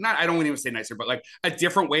 or not, I don't even say nicer, but like a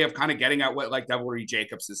different way of kind of getting at what like Devilry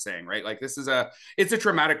Jacobs is saying, right? Like, it's a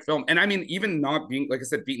traumatic film. And I mean, even not being, like I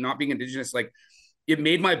said, not being Indigenous, like, it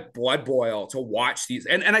made my blood boil to watch these.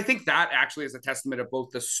 And I think that actually is a testament of both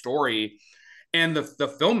the story and the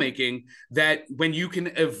filmmaking, that when you can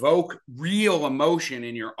evoke real emotion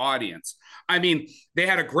in your audience. I mean, they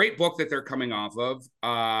had a great book that they're coming off of.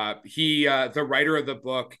 The writer of the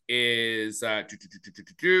book is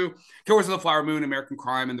Killers of the Flower Moon, American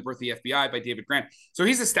Crime and the Birth of the FBI by David Grant. So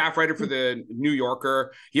he's a staff writer for the New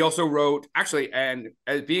Yorker. He also wrote, actually, and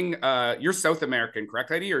as being, you're South American, correct,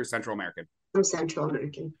 Heidi, or Central American? I'm Central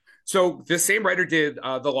American. So the same writer did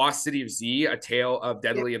The Lost City of Z, A Tale of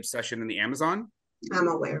Deadly Obsession in the Amazon. I'm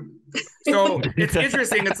aware. So it's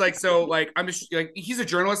interesting. It's like, so like, I'm just like, he's a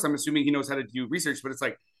journalist. I'm assuming he knows how to do research, but it's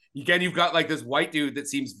like, again, you've got like this white dude that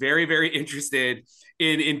seems very, very interested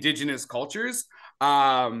in Indigenous cultures.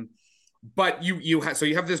 But you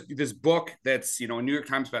have this book that's, you know, a New York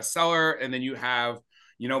Times bestseller, and then you have,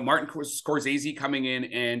 you know, Martin Scorsese coming in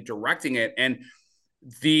and directing it, and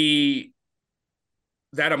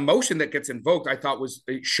that emotion that gets invoked, I thought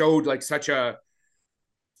it showed like such a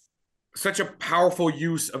powerful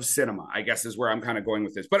use of cinema, I guess, is where I'm kind of going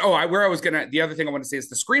with this. But the other thing I want to say is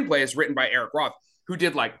the screenplay is written by Eric Roth, who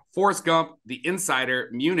did like Forrest Gump, The Insider,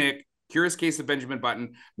 Munich, Curious Case of Benjamin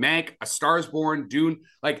Button, Mank, A Star is Born, Dune.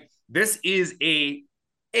 Like, this is a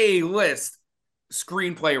A-list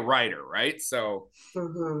screenplay writer, right? So,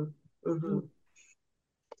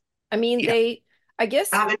 I mean, yeah. I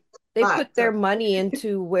guess they put their money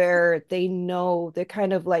into where they know they're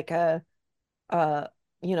kind of like you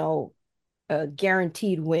know, a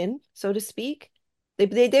guaranteed win, so to speak.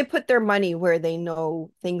 They put their money where they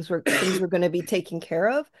know things were going to be taken care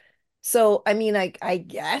of. So I mean, I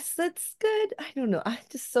guess that's good. I don't know. I'm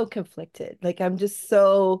just so conflicted. Like, I'm just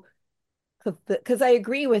so, because I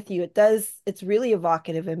agree with you. It's really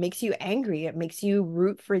evocative. It makes you angry. It makes you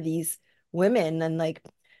root for these women. And like,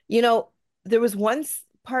 you know, there was one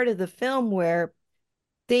part of the film where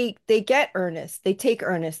they get Ernest, they take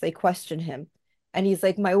Ernest, they question him, and he's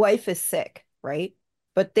like, my wife is sick, right?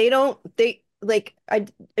 But they like, I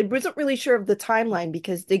wasn't really sure of the timeline,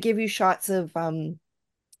 because they give you shots of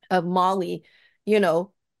Molly, you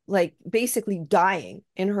know, like basically dying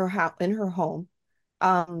in her house, in her home.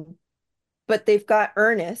 But they've got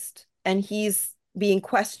Ernest, and he's being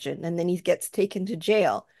questioned, and then he gets taken to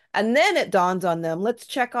jail. And then it dawns on them, let's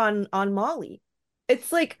check on Molly.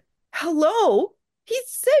 It's like, hello, he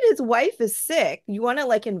said his wife is sick. You want to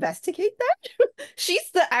like investigate that?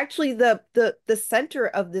 She's actually the center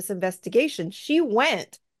of this investigation. She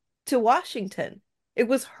went to Washington. It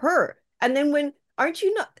was her. And then when, aren't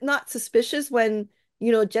you not suspicious when,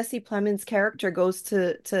 you know, Jesse Plemons' character goes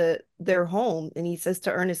to their home, and he says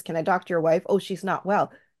to Ernest, can I doctor your wife? Oh, she's not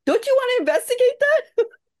well. Don't you want to investigate that?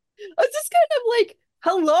 I was just kind of like,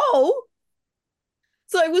 hello.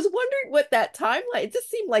 So I was wondering what that timeline, it just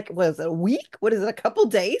seemed like, was it a week? What is it, a couple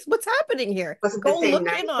days? What's happening here? Go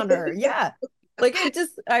look in on her. Yeah. Like,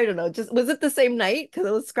 I don't know, just, was it the same night? Because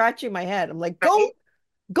it was scratching my head. I'm like, go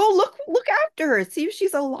look after her, see if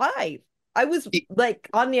she's alive. I was like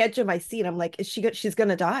on the edge of my seat. I'm like, she's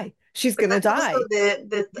gonna die. She's gonna die. Sorry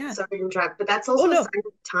to interrupt, but that's also a sign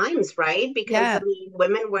of times, right? Because I mean,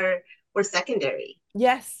 women were secondary.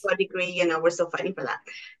 Yes. To a degree, you know, we're still fighting for that.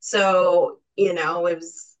 So, you know, it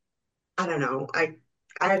was, I don't know. I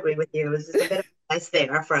agree with you. It was just a bit of a mess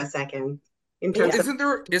there for a second. in Well, terms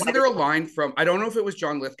of isn't there a line from, I don't know if it was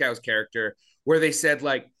John Lithgow's character, where they said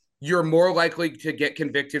like you're more likely to get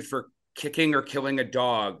convicted for kicking or killing a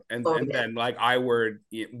dog and yeah, then like I word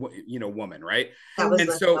woman, right? that was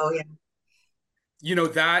And so oh yeah.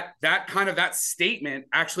 that kind of that statement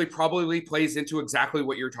actually probably plays into exactly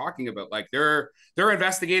what you're talking about. Like they're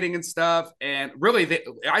investigating and stuff, and really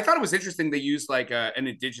I thought it was interesting they used like an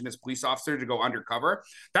indigenous police officer to go undercover.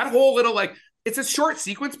 That whole little like, it's a short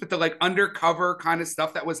sequence, but the like undercover kind of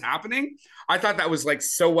stuff that was happening, I thought that was like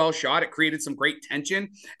so well shot. It created some great tension.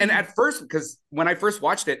 And at first, because when I first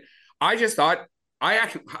watched it, I just thought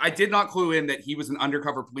I did not clue in that he was an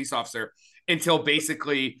undercover police officer until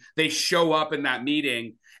basically they show up in that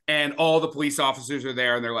meeting and all the police officers are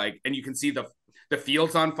there and they're like, and you can see the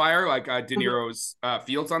fields on fire, like De Niro's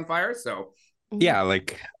fields on fire. So yeah,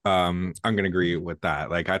 like I'm gonna agree with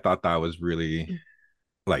that. Like I thought that was really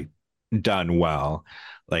like done well,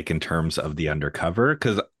 like in terms of the undercover,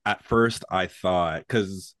 because at first I thought,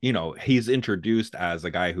 because he's introduced as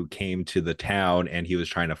a guy who came to the town and he was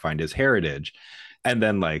trying to find his heritage, and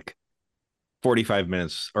then like 45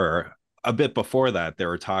 minutes or a bit before that they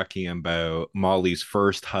were talking about Molly's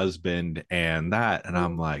first husband and that, and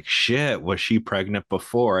I'm like, shit, was she pregnant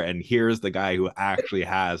before? And here's the guy who actually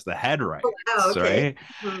has the head rights. Oh, okay.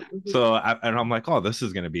 Right. So and I'm like, oh, this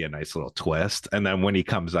is going to be a nice little twist. And then when he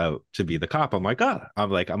comes out to be the cop, I'm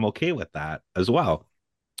like, I'm okay with that as well.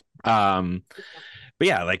 But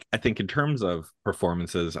yeah, like I think in terms of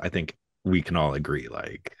performances, I think we can all agree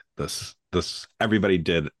like this everybody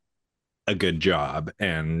did a good job,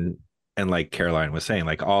 and like Caroline was saying,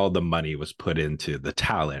 like all the money was put into the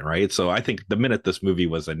talent, right? So I think the minute this movie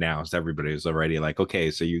was announced, everybody was already like,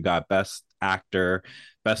 okay, so you got best actor,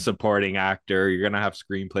 best supporting actor, you're gonna have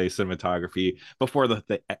screenplay, cinematography before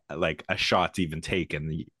the like a shot's even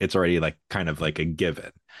taken. It's already like kind of like a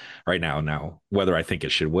given right now. Whether I think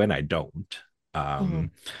it should win, I don't.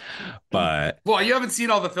 But well, you haven't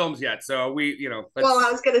seen all the films yet, so well,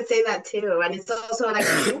 I was gonna say that too, and it's also like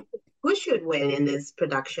who should win in this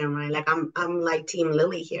production, right? Like I'm like Team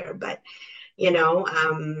Lily here, but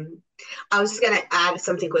I was just gonna add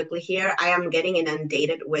something quickly here. I am getting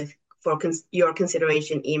inundated with for your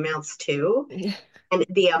consideration emails too, and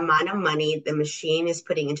the amount of money the machine is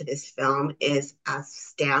putting into this film is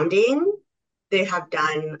astounding. They have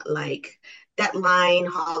done like Deadline,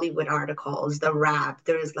 Hollywood articles, the wrap.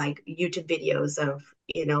 There's like YouTube videos of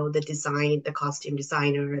the design, the costume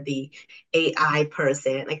designer, the AI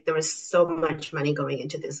person. Like there was so much money going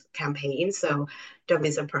into this campaign. So don't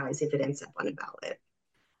be surprised if it ends up on a ballot.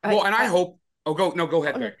 Well, and I hope. Oh, go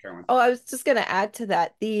ahead, Carolyn. Oh, I was just gonna add to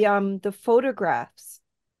that. The photographs,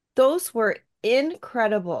 those were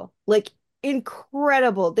incredible. Like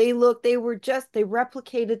incredible. They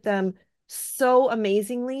replicated them so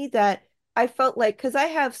amazingly that I felt like, because I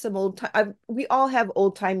have some we all have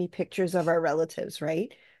old-timey pictures of our relatives,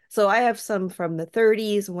 right? So I have some from the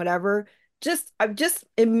 30s and whatever.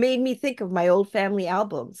 It made me think of my old family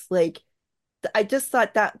albums. Like I just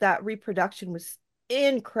thought that reproduction was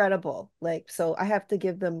incredible. Like, so I have to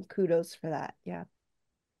give them kudos for that. Yeah.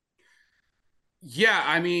 Yeah,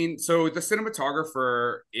 I mean, so the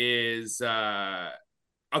cinematographer is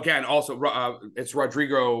again also it's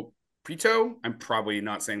Rodrigo Prieto. I'm probably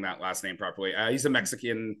not saying that last name properly. He's a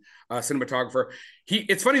Mexican cinematographer.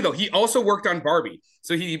 It's funny though, he also worked on Barbie.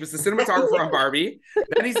 So he was the cinematographer on Barbie.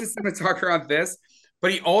 Then he's the cinematographer on this.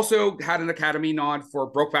 But he also had an Academy nod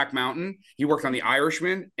for Brokeback Mountain. He worked on The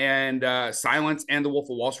Irishman and Silence and The Wolf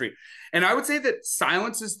of Wall Street. And I would say that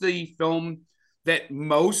Silence is the film that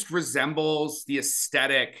most resembles the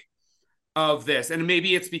aesthetic of this. And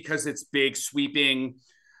maybe it's because it's big, sweeping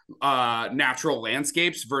natural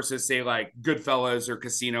landscapes versus say like Goodfellas or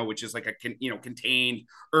Casino, which is like a contained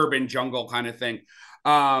urban jungle kind of thing.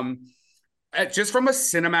 Just from a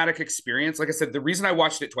cinematic experience, like I said, the reason I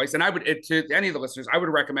watched it twice, and I would, to any of the listeners, I would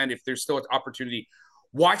recommend, if there's still an opportunity,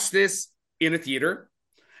 watch this in a theater.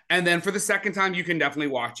 And then for the second time, you can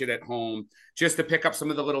definitely watch it at home just to pick up some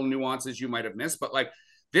of the little nuances you might have missed. But like,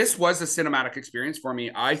 this was a cinematic experience for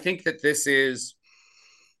me. I think that this is,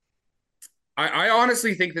 I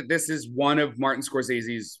honestly think that this is one of Martin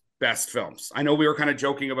Scorsese's best films. I know we were kind of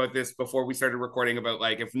joking about this before we started recording about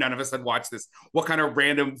like, if none of us had watched this, what kind of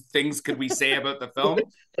random things could we say about the film?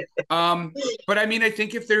 But I mean, I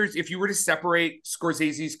think if you were to separate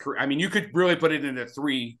Scorsese's career, I mean, you could really put it into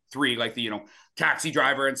three, like the, Taxi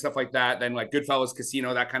Driver and stuff like that, then like Goodfellas,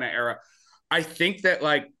 Casino, that kind of era. I think that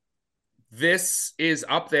like this is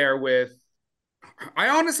up there with, I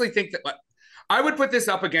honestly think that like, I would put this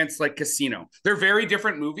up against like Casino. They're very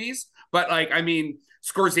different movies, but like, I mean,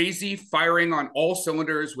 Scorsese firing on all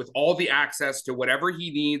cylinders with all the access to whatever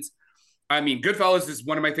he needs. I mean, Goodfellas is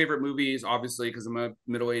one of my favorite movies, obviously, because I'm a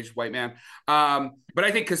middle-aged white man. But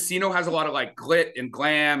I think Casino has a lot of like glit and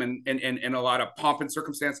glam and a lot of pomp and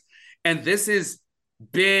circumstance. And this is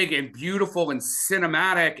big and beautiful and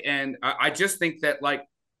cinematic. And I just think that, like,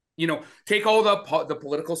 you know, take all the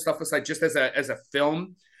political stuff aside, just as a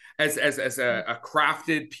film, as a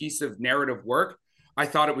crafted piece of narrative work, I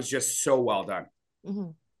thought it was just so well done.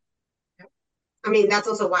 Mm-hmm. I mean, that's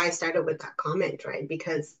also why I started with that comment, right?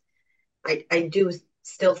 Because I do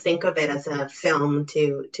still think of it as a film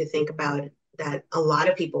to think about that a lot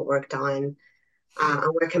of people worked on.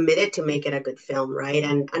 And we're committed to make it a good film, right?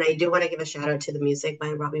 And I do want to give a shout out to the music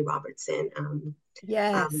by Robbie Robertson.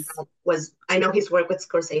 Yes. I know he's worked with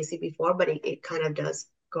Scorsese before, but it kind of does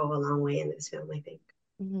go a long way in this film, I think.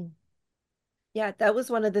 Mm-hmm. Yeah, that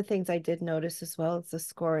was one of the things I did notice as well. It's the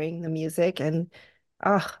scoring, the music, and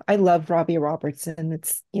I love Robbie Robertson.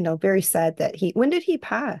 It's, very sad that when did he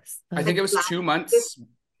pass? I think it was 2 months.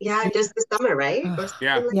 Yeah, just this summer, right?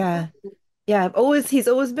 Yeah. Yeah. Yeah, he's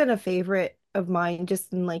always been a favorite of mine,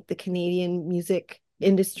 just in like the Canadian music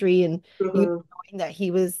industry, and knowing that he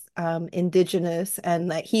was Indigenous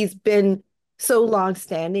and that he's been so long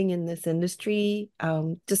standing in this industry,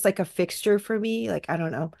 just like a fixture for me. Like, I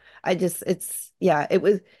don't know. It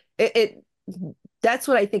that's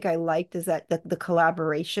what I think I liked, is that the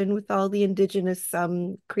collaboration with all the Indigenous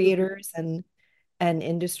creators and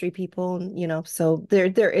industry people, and so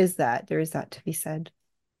there is that to be said.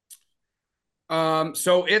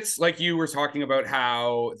 So it's like you were talking about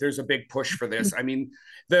how there's a big push for this. I mean,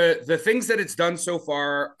 the things that it's done so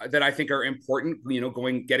far that I think are important,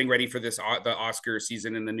 getting ready for this, the Oscar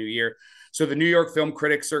season in the new year. So the New York Film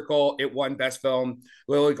Critics Circle, it won Best Film.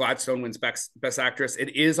 Lily Gladstone wins Best Actress.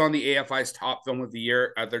 It is on the AFI's top film of the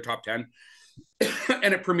year, their top 10.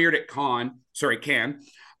 And it premiered at Cannes.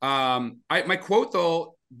 My quote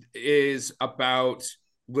though is about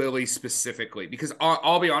Lily specifically, because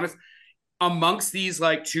I'll be honest, amongst these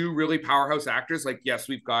like two really powerhouse actors, like, yes,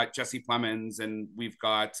 we've got Jesse Plemons and we've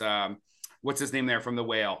got what's his name there from The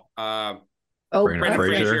Whale, Brendan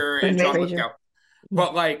Fraser and John Lithgow.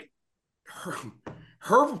 But like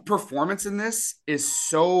her performance in this is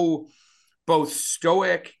so both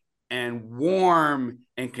stoic and warm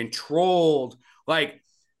and controlled. Like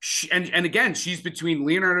and again, she's between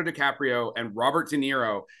Leonardo DiCaprio and Robert De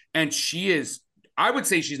Niro, and I would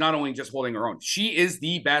say she's not only just holding her own, she is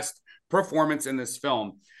the best performance in this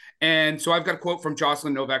film. And so I've got a quote from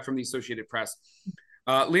Jocelyn Novak from the Associated Press.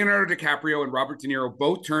 Leonardo DiCaprio and Robert De Niro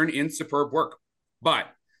both turn in superb work, but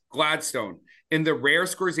Gladstone, in the rare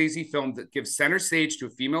Scorsese film that gives center stage to a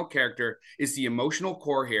female character, is the emotional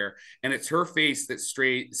core here, and it's her face that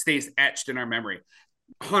stays etched in our memory.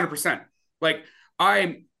 100%. Like,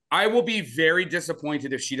 I will be very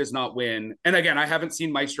disappointed if she does not win. And again, I haven't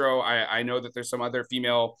seen Maestro. I know that there's some other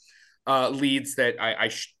female leads that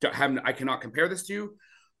I cannot compare this to,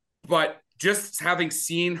 but just having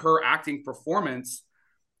seen her acting performance,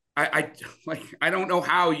 I don't know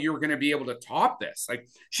how you're going to be able to top this. Like,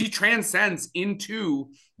 she transcends into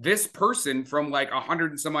this person from like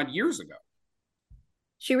 100 and some odd years ago.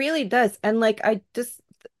 She really does. And like, I just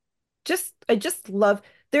love,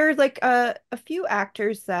 there are like a few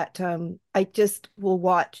actors that I just will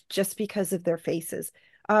watch just because of their faces.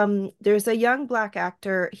 There's a young Black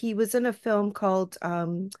actor. He was in a film called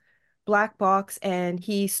Black Box, and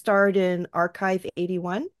he starred in Archive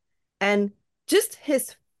 81. And just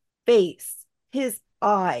his face, his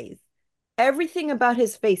eyes, everything about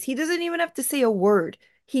his face. He doesn't even have to say a word.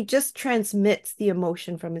 He just transmits the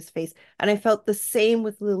emotion from his face. And I felt the same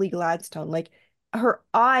with Lily Gladstone. Like, her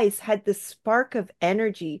eyes had this spark of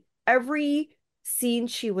energy. Every scene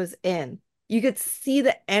she was in, you could see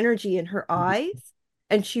the energy in her eyes,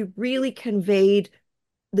 and she really conveyed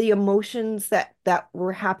the emotions that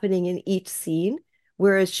were happening in each scene.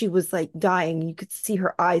 Whereas she was like dying, you could see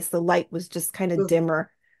her eyes, the light was just kind of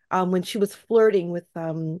dimmer. When she was flirting with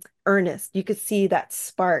Ernest, you could see that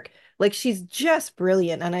spark. Like, she's just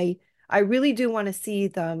brilliant. And I really do want to see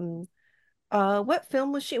them. What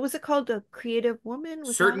film was she? Was it called A Creative Woman?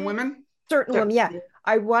 Certain Women? Certain Women, yeah.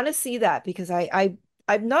 I want to see that because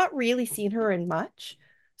I've not really seen her in much.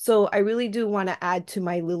 So I really do want to add to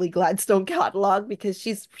my Lily Gladstone catalog, because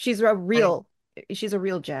she's a real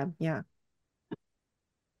gem. Yeah.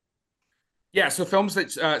 Yeah, so films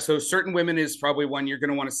that so Certain Women is probably one you're going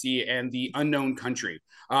to want to see, and The Unknown Country,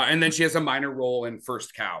 and then she has a minor role in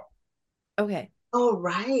First Cow. Okay. Oh,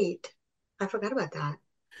 right. I forgot about that.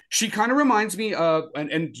 She kind of reminds me of,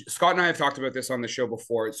 and Scott and I have talked about this on the show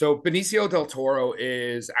before. So Benicio del Toro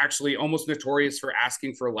is actually almost notorious for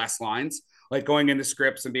asking for less lines, like going into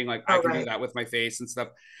scripts and being like, I can do that with my face and stuff.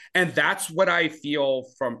 And that's what I feel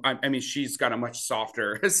from, I mean, she's got a much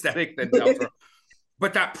softer aesthetic than Del Toro,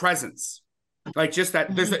 but that presence, like just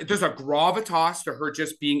that there's a gravitas to her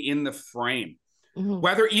just being in the frame.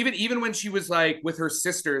 Whether even when she was like with her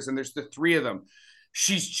sisters and there's the three of them,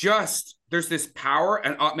 she's just, there's this power.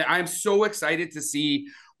 And I'm so excited to see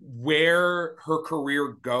where her career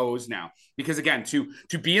goes now, because again,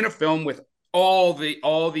 to be in a film with all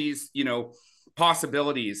these, you know,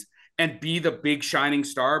 possibilities and be the big shining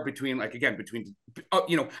star between, like, again, between,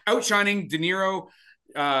 you know, outshining De Niro,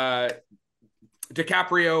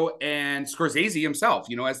 DiCaprio and Scorsese himself,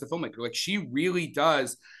 you know, as the filmmaker. Like, she really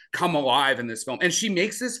does come alive in this film, and she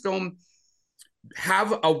makes this film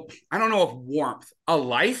have a, I don't know if warmth, a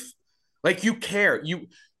life. Like, you care, you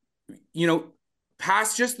know,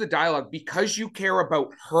 past just the dialogue, because you care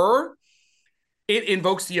about her, it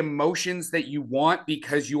invokes the emotions that you want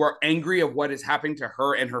because you are angry of what is happening to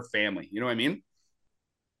her and her family. You know what I mean?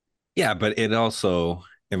 Yeah, but it also,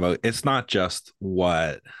 it's not just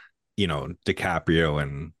what, you know, DiCaprio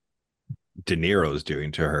and De Niro's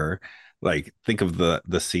doing to her. Like, think of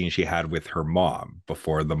the scene she had with her mom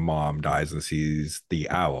before the mom dies and sees the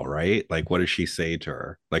owl, right? Like, what does she say to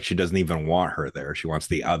her? Like, she doesn't even want her there. She wants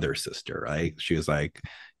the other sister, right? She was like,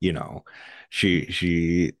 you know,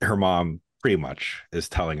 her mom pretty much is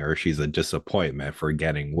telling her she's a disappointment for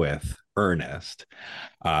getting with Ernest.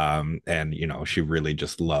 And you know, she really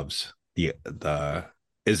just loves the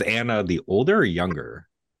is Anna the older or younger?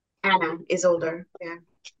 Anna is older.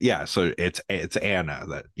 Yeah, so it's Anna,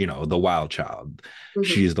 that, you know, the wild child.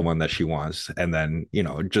 She's the one that she wants. And then, you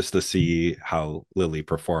know, just to see how Lily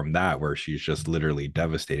performed that, where she's just literally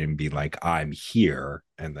devastated and be like, I'm here,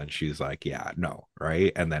 and then she's like, yeah, no,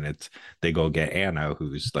 right? And then they go get Anna,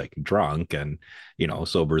 who's like drunk and, you know,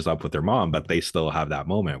 sobers up with her mom, but they still have that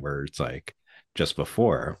moment where it's like just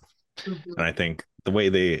before. And I think the way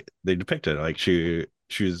they depict it, like,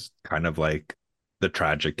 she's kind of like the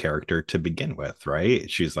tragic character to begin with, right?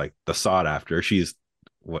 She's like the sought after. She's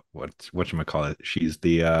whatchamacallit, she's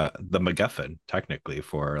the MacGuffin technically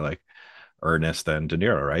for like Ernest and De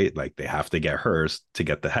Niro, right? Like, they have to get hers to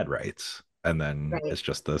get the head rights. And then it's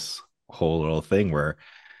just this whole little thing where,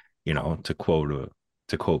 you know, to quote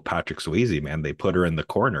Patrick Swayze, man, they put her in the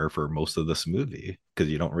corner for most of this movie because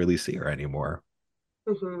you don't really see her anymore.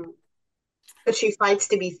 But she fights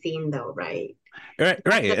to be seen, though, right?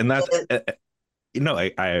 Right. And that's you know,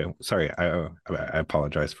 I sorry, I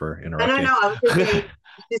apologize for interrupting. No. I was just saying,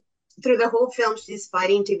 through the whole film, she's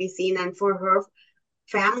fighting to be seen, and for her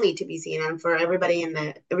family to be seen, and for everybody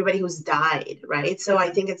who's died, right? So I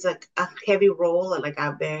think it's a heavy role, like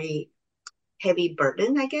a very heavy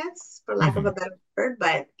burden, I guess, for lack of a better word.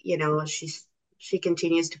 But you know, she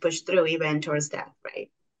continues to push through even towards death,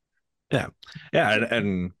 right? Yeah,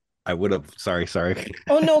 and I would have, sorry.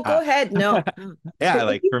 Oh no, go ahead. No. Yeah,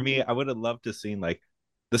 like, for me, I would have loved to seen like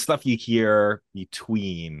the stuff you hear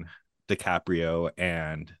between DiCaprio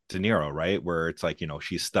and De Niro, right? Where it's like, you know,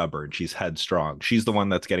 she's stubborn, she's headstrong, she's the one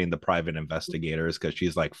that's getting the private investigators because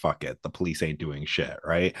she's like, fuck it, the police ain't doing shit,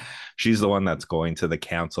 right? She's the one that's going to the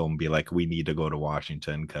council and be like, we need to go to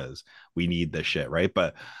Washington because we need this shit, right?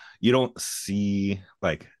 But you don't see,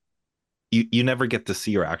 like, you never get to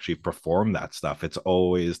see her actually perform that stuff. It's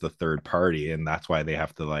always the third party, and that's why they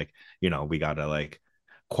have to, like, you know, we gotta like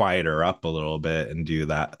quiet her up a little bit and do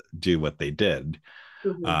what they did.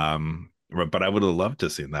 But I would have loved to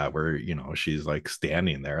seen that, where, you know, she's like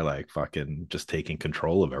standing there like fucking just taking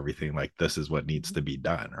control of everything, like, this is what needs to be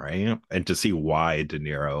done, right? And to see why De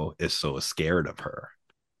Niro is so scared of her.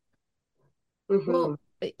 Well,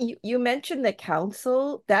 you mentioned the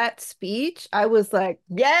council, that speech, I was like,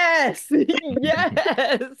 yes,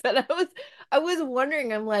 yes. And I was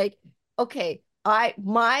wondering, I'm like, okay,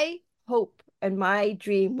 my hope and my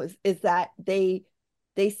dream is that they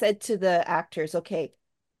said to the actors, okay,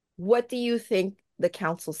 what do you think the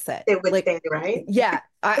council said? They would like, say, right? Yeah,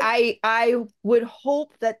 I would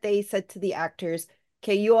hope that they said to the actors,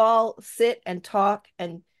 okay, you all sit and talk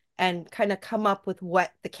and kind of come up with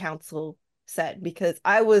what the council said, because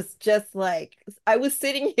I was just like, I was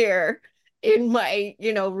sitting here in my,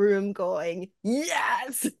 you know, room going,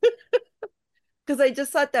 yes, because I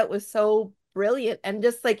just thought that was so brilliant. And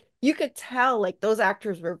just like, you could tell, like, those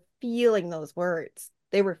actors were feeling those words.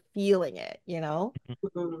 They were feeling it, you know?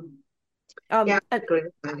 Yeah, I And agree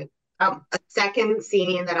with that. A second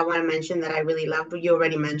scene that I want to mention that I really loved, you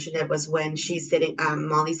already mentioned it, was when she's sitting,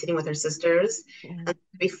 Molly's sitting with her sisters, Mhm.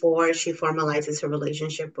 before she formalizes her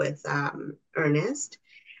relationship with Ernest.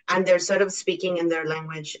 And they're sort of speaking in their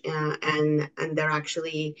language, and they're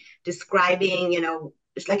actually describing,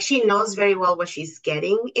 it's like she knows very well what she's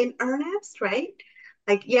getting in Ernest, right?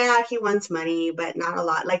 Like, yeah, he wants money, but not a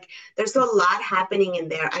lot. Like, there's a lot happening in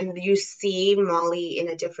there, and you see Molly in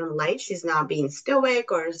a different light. She's not being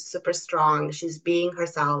stoic or super strong. She's being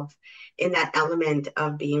herself in that element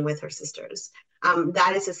of being with her sisters.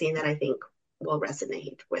 That is a scene that I think will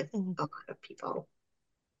resonate with Mhm. a lot of people.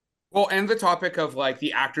 Well, and the topic of like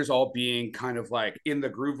the actors all being kind of like in the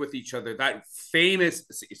groove with each other, that famous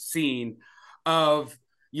scene of,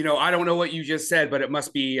 I don't know what you just said, but it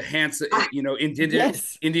must be handsome,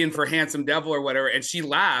 Yes. Indian for handsome devil or whatever. And she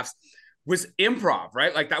laughs, was improv,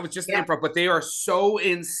 right? Like that was just Yeah. improv, but they are so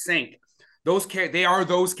in sync. They are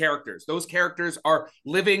those characters. Those characters are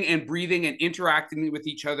living and breathing and interacting with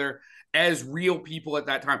each other as real people at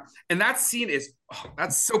that time. And that scene is,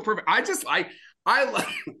 that's so perfect. I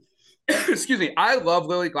excuse me, I love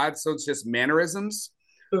Lily Gladstone's just mannerisms,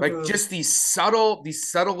 like Mhm. just these subtle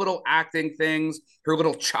little acting things, her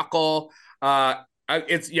little chuckle.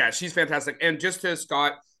 She's fantastic. And just to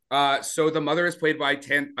Scott, so the mother is played by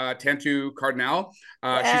Tantu Cardinal.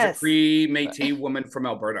 She's a Yes. Cree Métis woman from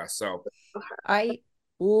Alberta. So I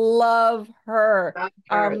love her. Love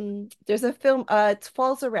her. There's a film, it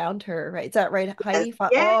falls around her, right? Is that right, Yes, Heidi? yes,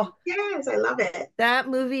 Oh, yes, I love it. that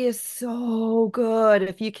movie is so good.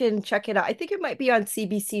 If you can check it out, I think it might be on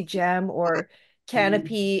CBC Gem or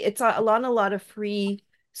Canopy. It's on a lot of free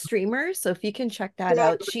streamers. So if you can check that Yeah,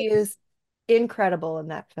 out, she is incredible in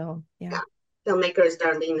that film. Yeah. yeah. Filmmaker is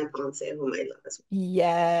Darlene Ponce, whom I love as well.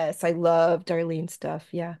 Yes, I love Darlene stuff.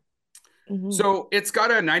 Yeah. Mhm. So it's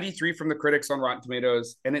got a 93 from the critics on Rotten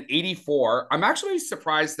Tomatoes and an 84. I'm actually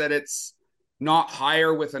surprised that it's not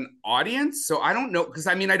higher with an audience. So I don't know, because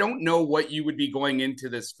I mean, I don't know what you would be going into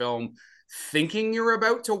this film thinking you're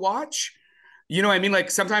about to watch. You know what I mean?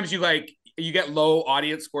 Like sometimes you get low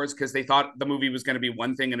audience scores because they thought the movie was going to be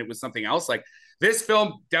one thing and it was something else. Like this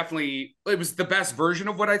film definitely, it was the best version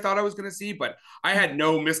of what I thought I was going to see, but I had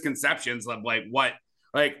no misconceptions of like what,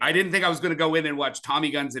 like I didn't think I was going to go in and watch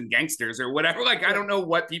Tommy Guns and Gangsters or whatever. Like I don't know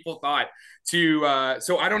what people thought so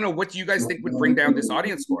I don't know, what do you guys think would bring down this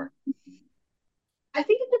audience score? I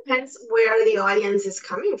think it depends where the audience is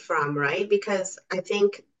coming from, right? Because I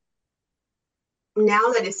think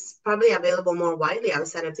now that it's probably available more widely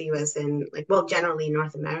outside of the US and like, well, generally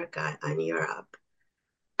North America and Europe,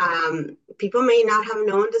 people may not have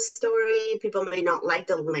known the story. People may not like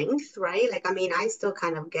the length, right? Like, I mean, I still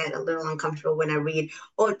kind of get a little uncomfortable when I read,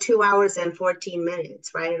 oh, 2 hours and 14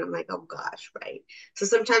 minutes, right? And I'm like, oh gosh, right? So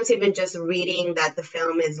sometimes even just reading that the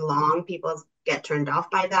film is long, people get turned off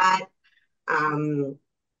by that. Um,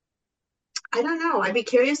 I don't know. I'd be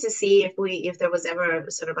curious to see if there was ever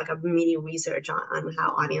sort of like a mini research on how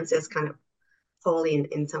audiences kind of poll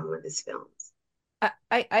in some of these films.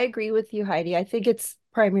 I agree with you, Heidi. I think it's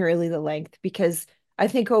primarily the length because I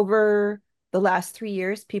think over the last 3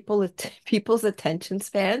 years, people's attention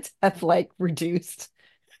spans have like reduced.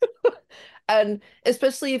 And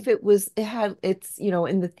especially if it's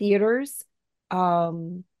in the theaters.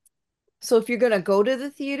 Um, so if you're gonna go to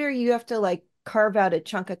the theater, you have to like carve out a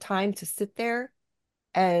chunk of time to sit there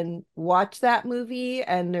and watch that movie,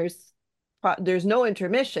 and there's no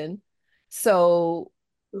intermission. So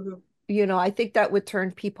Mhm. I think that would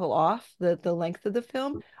turn people off, the length of the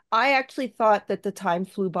film. I actually thought that the time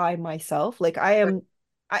flew by myself. Like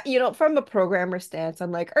from a programmer stance,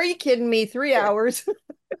 I'm like, are you kidding me? 3 hours?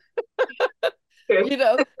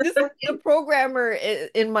 This the programmer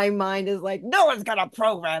in my mind is like, no one's gonna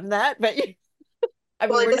program that. But I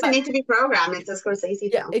Well, mean, it we're doesn't not. need to be programmed. It's a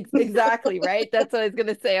Scorsese Yeah, film. exactly, right? That's what I was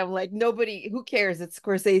gonna say. I'm like, nobody, who cares? It's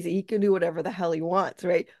Scorsese. He can do whatever the hell he wants,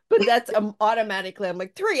 right? But that's automatically, I'm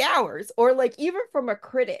like, 3 hours, or like even from a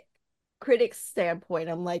critic's standpoint,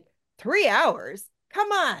 I'm like, 3 hours?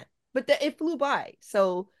 Come on. But it flew by.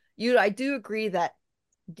 So I do agree that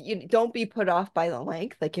you don't be put off by the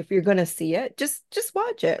length. Like if you're gonna see it, just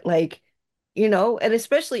watch it. Like, and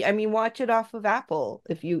especially, I mean, watch it off of Apple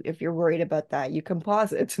if you're worried about that. You can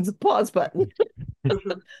pause it. It's a pause button.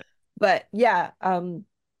 Mhm. But yeah,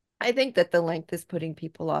 I think that the length is putting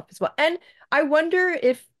people off as well. And I wonder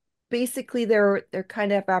if basically they're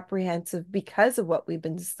kind of apprehensive because of what we've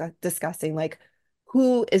been discussing, like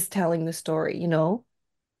who is telling the story.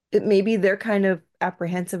 Maybe they're kind of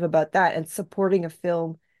apprehensive about that and supporting a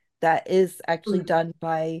film that is actually Mhm. done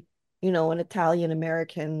by, an Italian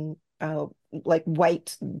American like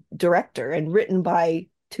white director and written by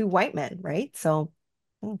two white men, right? So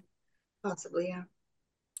Possibly, yeah.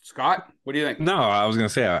 Scott, what do you think? No, I was gonna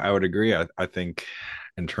say I would agree. I think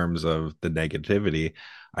in terms of the negativity,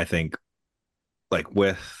 I think like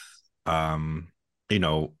with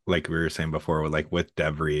like we were saying before, with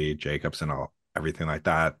Devery Jacobs and all everything like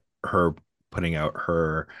that, her putting out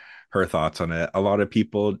her thoughts on it, a lot of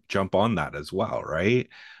people jump on that as well, right?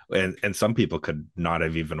 And some people could not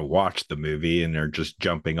have even watched the movie and they're just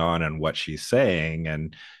jumping on what she's saying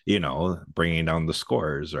and bringing down the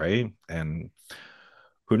scores, right? And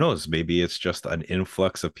who knows? Maybe it's just an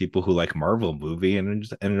influx of people who like Marvel movie and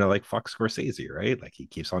they're like fuck Scorsese, right? Like he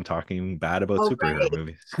keeps on talking bad about Oh, superhero right.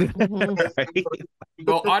 movies. mhm. Right?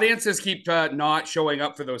 Well, audiences keep not showing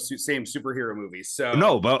up for those same superhero movies. So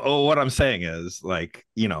No, but what I'm saying is like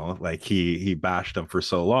he bashed him for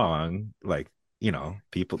so long, like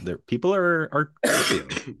people are crazy,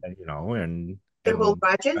 and The whole and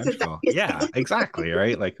grudges, is that vengeful. what you're Yeah, saying? exactly,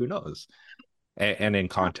 right? Like who knows? And in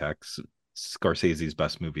context, Scorsese's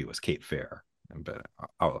best movie was Cape Fear, but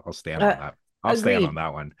I'll stand on Uh, that. I'll stand on agreed,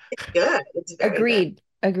 that one. Good. It's very good.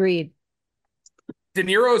 agreed. De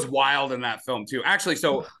Niro's wild in that film too. Actually,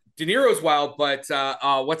 so De Niro's wild, but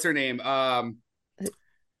what's her name?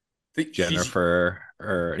 She's Jennifer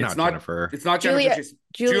or it's not not Jennifer. it's not Jennifer. Julia She's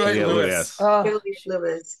Julia Juliette Julia Lewis. Lewis. Lewis. Oh, Julia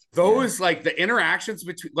Lewis. Those like the interactions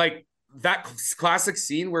between like that classic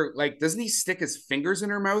scene where like doesn't he stick his fingers in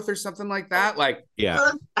her mouth or something like that? Like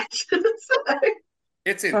Yeah.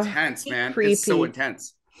 it's oh, intense, man. It's so creepy.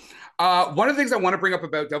 intense. One of the things I want to bring up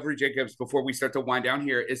about Devery Jacobs before we start to wind down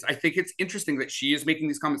here is I think it's interesting that she is making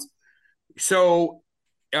these comments. So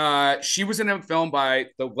she was in a film by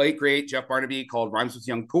the late great Jeff Barnaby called Rhymes with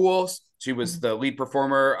Young Fools. She was Mhm. the lead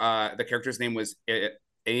performer. The character's name was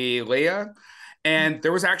Alea, and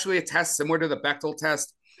there was actually a test similar to the Bechtel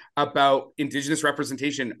test about Indigenous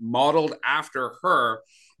representation modeled after her,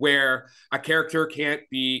 where a character can't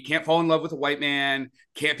fall in love with a white man,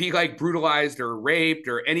 can't be like brutalized or raped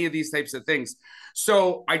or any of these types of things.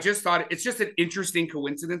 So I just thought it's just an interesting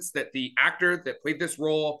coincidence that the actor that played this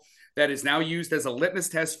role that is now used as a litmus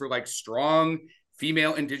test for like strong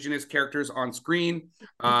female Indigenous characters on screen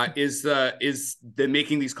is the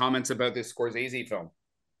making these comments about this Scorsese film.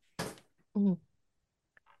 Mhm.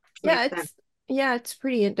 Makes sense. It's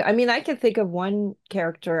pretty I mean, I can think of one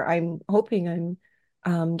character. I'm hoping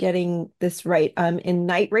I'm getting this right. In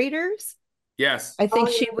Night Raiders, Yes, I Oh,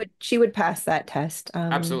 think she would pass that test.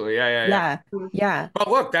 absolutely. Yeah. Yeah, yeah. yeah. But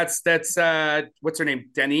look, that's what's her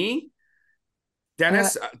name? Uh,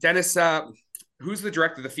 Dennis. Who's the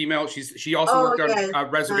director? The female. She also Oh, worked on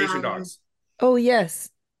yes. Reservation Dogs. oh yes.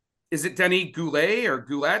 Is it Denis Goulet or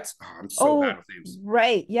Goulette? Oh, I'm so bad Oh, with names.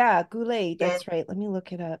 right. Yeah, Goulet. Yeah. That's right. Let me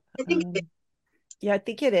look it up. I think Yeah, I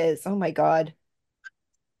think it is. Oh my God.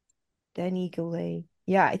 Denis Goulet.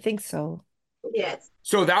 Yeah, I think so. yes.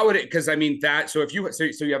 So that would because I mean that so if you so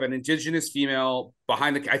you have an Indigenous female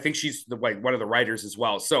behind the I think she's the like one of the writers as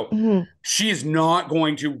well. So Mhm. she's not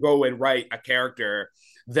going to go and write a character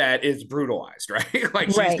that is brutalized, right? Like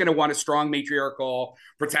she's Right. going to want a strong matriarchal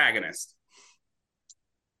protagonist.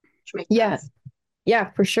 Which makes Yeah. sense.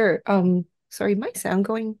 Yeah, for sure. Sorry, my sound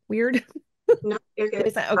going weird. No, you're good.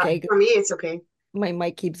 Is that okay? For me, it's okay. My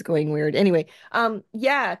mic keeps going weird. Anyway,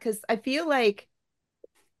 yeah, because I feel like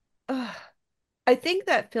uh, I think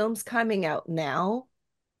that films coming out now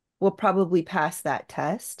will probably pass that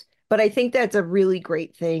test. But I think that's a really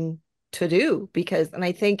great thing to do because, and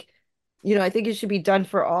I think, I think it should be done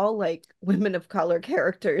for all like women of color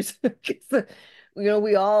characters. 'Cause,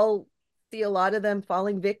 we all see a lot of them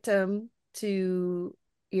falling victim to,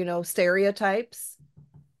 stereotypes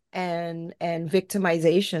and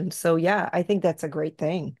victimization. So yeah, I think that's a great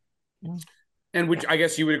thing. Yeah. And which I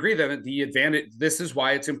guess you would agree that the advantage this is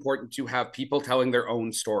why it's important to have people telling their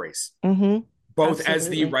own stories. Mm-hmm. Both as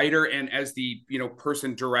the Absolutely. writer and as the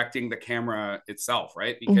person directing the camera itself,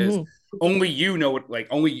 right? Because Mm-hmm. only you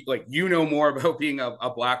know more about being a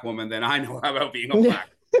black woman than I know about being a black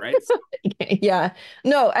woman, right? Yeah.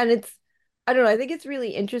 No, and I don't know, I think it's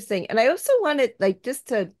really interesting. And I also wanted like just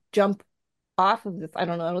to jump off of this. I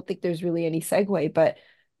don't know, I don't think there's really any segue, but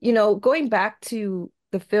going back to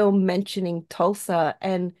the film mentioning Tulsa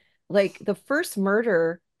and like the first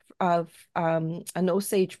murder of an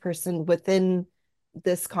Osage person within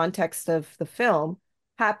this context of the film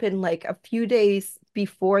happened like a few days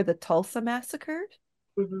before the Tulsa massacre.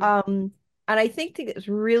 Mhm. And I think that it's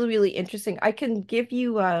really, really interesting. I can give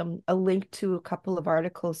you a link to a couple of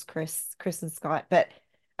articles, Chris and Scott, but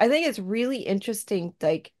I think it's really interesting,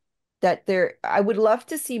 like that I would love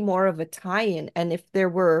to see more of a tie-in. And if there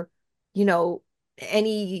were, you know,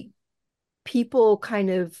 any people kind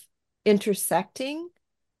of intersecting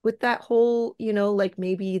with that whole, like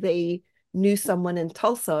maybe they knew someone in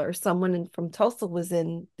Tulsa or from Tulsa was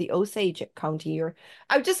in the Osage County, or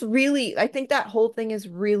I think that whole thing is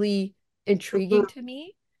really intriguing to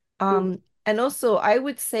me. And also I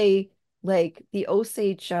would say like the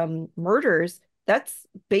Osage murders, that's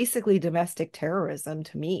basically domestic terrorism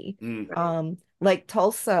to me. Like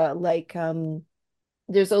Tulsa, like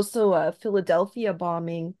there's also a Philadelphia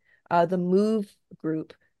bombing, the Move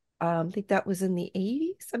group. I think that was in the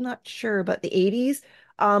 80s. I'm not sure about the 80s.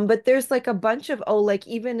 But there's like a bunch of, like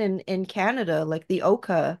even in Canada, like the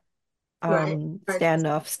Oka Right.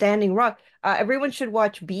 standoff, Standing Rock. Everyone should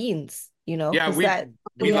watch Beans, Yeah, because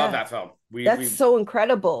we love that film. That's so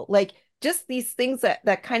incredible. Like just these things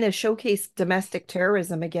that kind of showcase domestic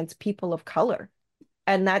terrorism against people of color.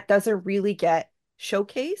 And that doesn't really get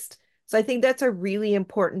showcased. So I think that's a really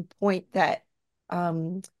important point that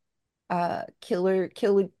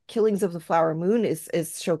Killings of the Flower Moon is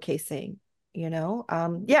showcasing,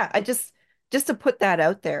 yeah, I just to put that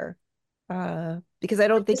out there, because I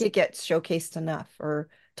don't think it gets showcased enough or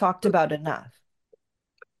talked about enough.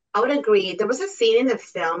 I would agree. There was a scene in the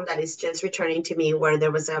film that is just returning to me where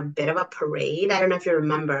there was a bit of a parade. I don't know if you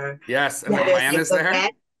remember. Yes, and the band is there.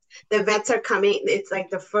 The vets are coming. It's like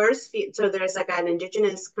the first few, so there's like an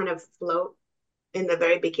indigenous kind of float in the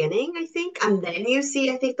very beginning, I think. And then you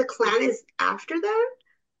see, I think the clan is after them.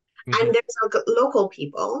 And there's like local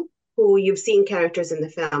people who you've seen characters in the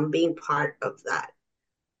film being part of that,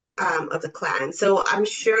 of the clan. So I'm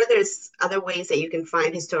sure there's other ways that you can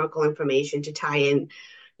find historical information to tie in,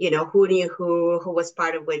 who knew who was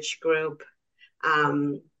part of which group,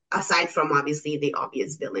 aside from obviously the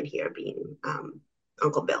obvious villain here being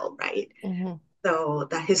Uncle Bill, right? So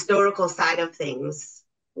the historical side of things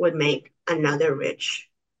would make another rich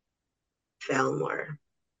film or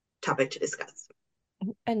topic to discuss.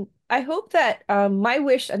 And I hope that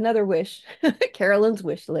another wish, Carolyn's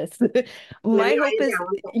wish list. My hope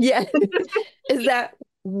is that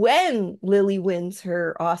when Lily wins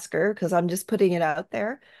her Oscar, because I'm just putting it out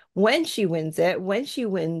there, when she wins,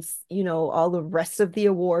 all the rest of the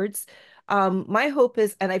awards, my hope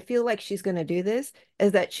is, and I feel like she's going to do this,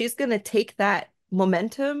 is that she's going to take that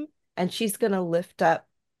momentum and she's going to lift up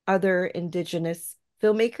other Indigenous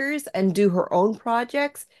filmmakers and do her own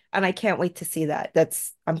projects. And I can't wait to see that.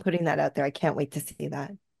 I'm putting that out there. I can't wait to see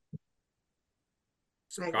that.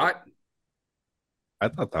 Scott? I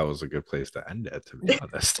thought that was a good place to end it, to be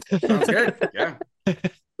honest. Sounds good. Yeah.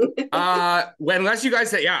 Unless you guys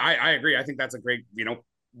say, yeah, I agree. I think that's a great,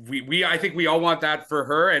 I think we all want that for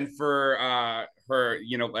her and for her,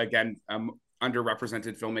 again,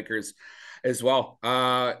 underrepresented filmmakers as well.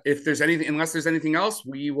 Unless there's anything else,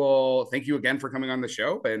 we will thank you again for coming on the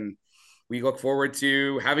show, and we look forward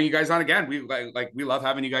to having you guys on again. We love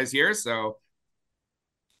having you guys here. So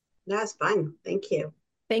that's fun. Thank you.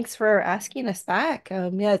 Thanks for asking us back.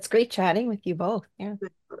 Yeah, it's great chatting with you both. Yeah.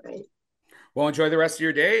 All right. Well, enjoy the rest of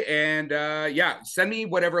your day, and send me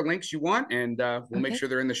whatever links you want, and we'll make sure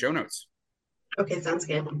they're in the show notes. Okay, sounds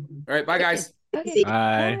good. All right, bye, guys. Okay.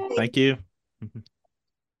 Bye. Thank you.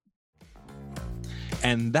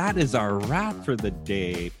 And that is our wrap for the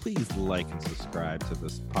day. Please like and subscribe to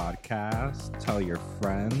this podcast. Tell your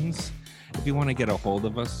friends. If you want to get a hold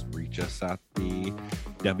of us, reach us at the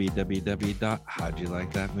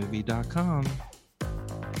www.howdyoulikethatmovie.com.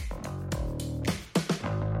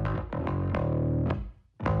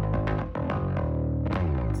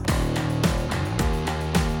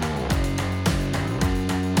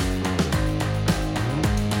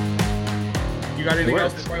 You got anything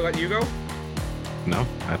else before I let you go? No,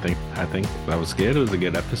 I think that was good. It was a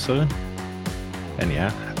good episode. And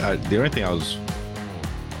yeah, the only thing I was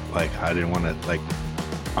like, I didn't want to, like,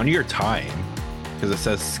 on your time, because it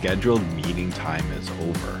says scheduled meeting time is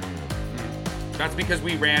over. That's because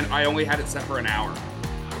I only had it set for an hour,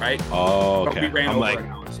 right? Oh, okay. But we ran over an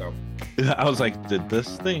hour, so. I was like, did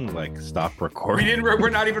this thing like stop recording?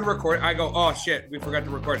 We're not even recording. I go, oh shit, we forgot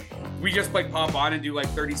to record. We just like pop on and do like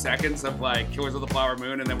 30 seconds of like Killers of the Flower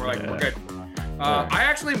Moon, and then we're like, we're good.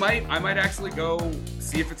 I might actually go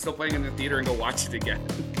see if it's still playing in the theater and go watch it again.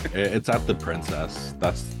 It's at the Princess.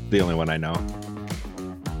 That's the only one I know.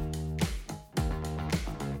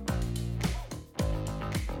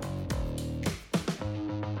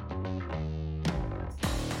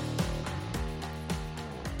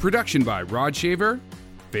 Production by Rod Shaver,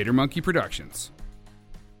 Vader Monkey Productions.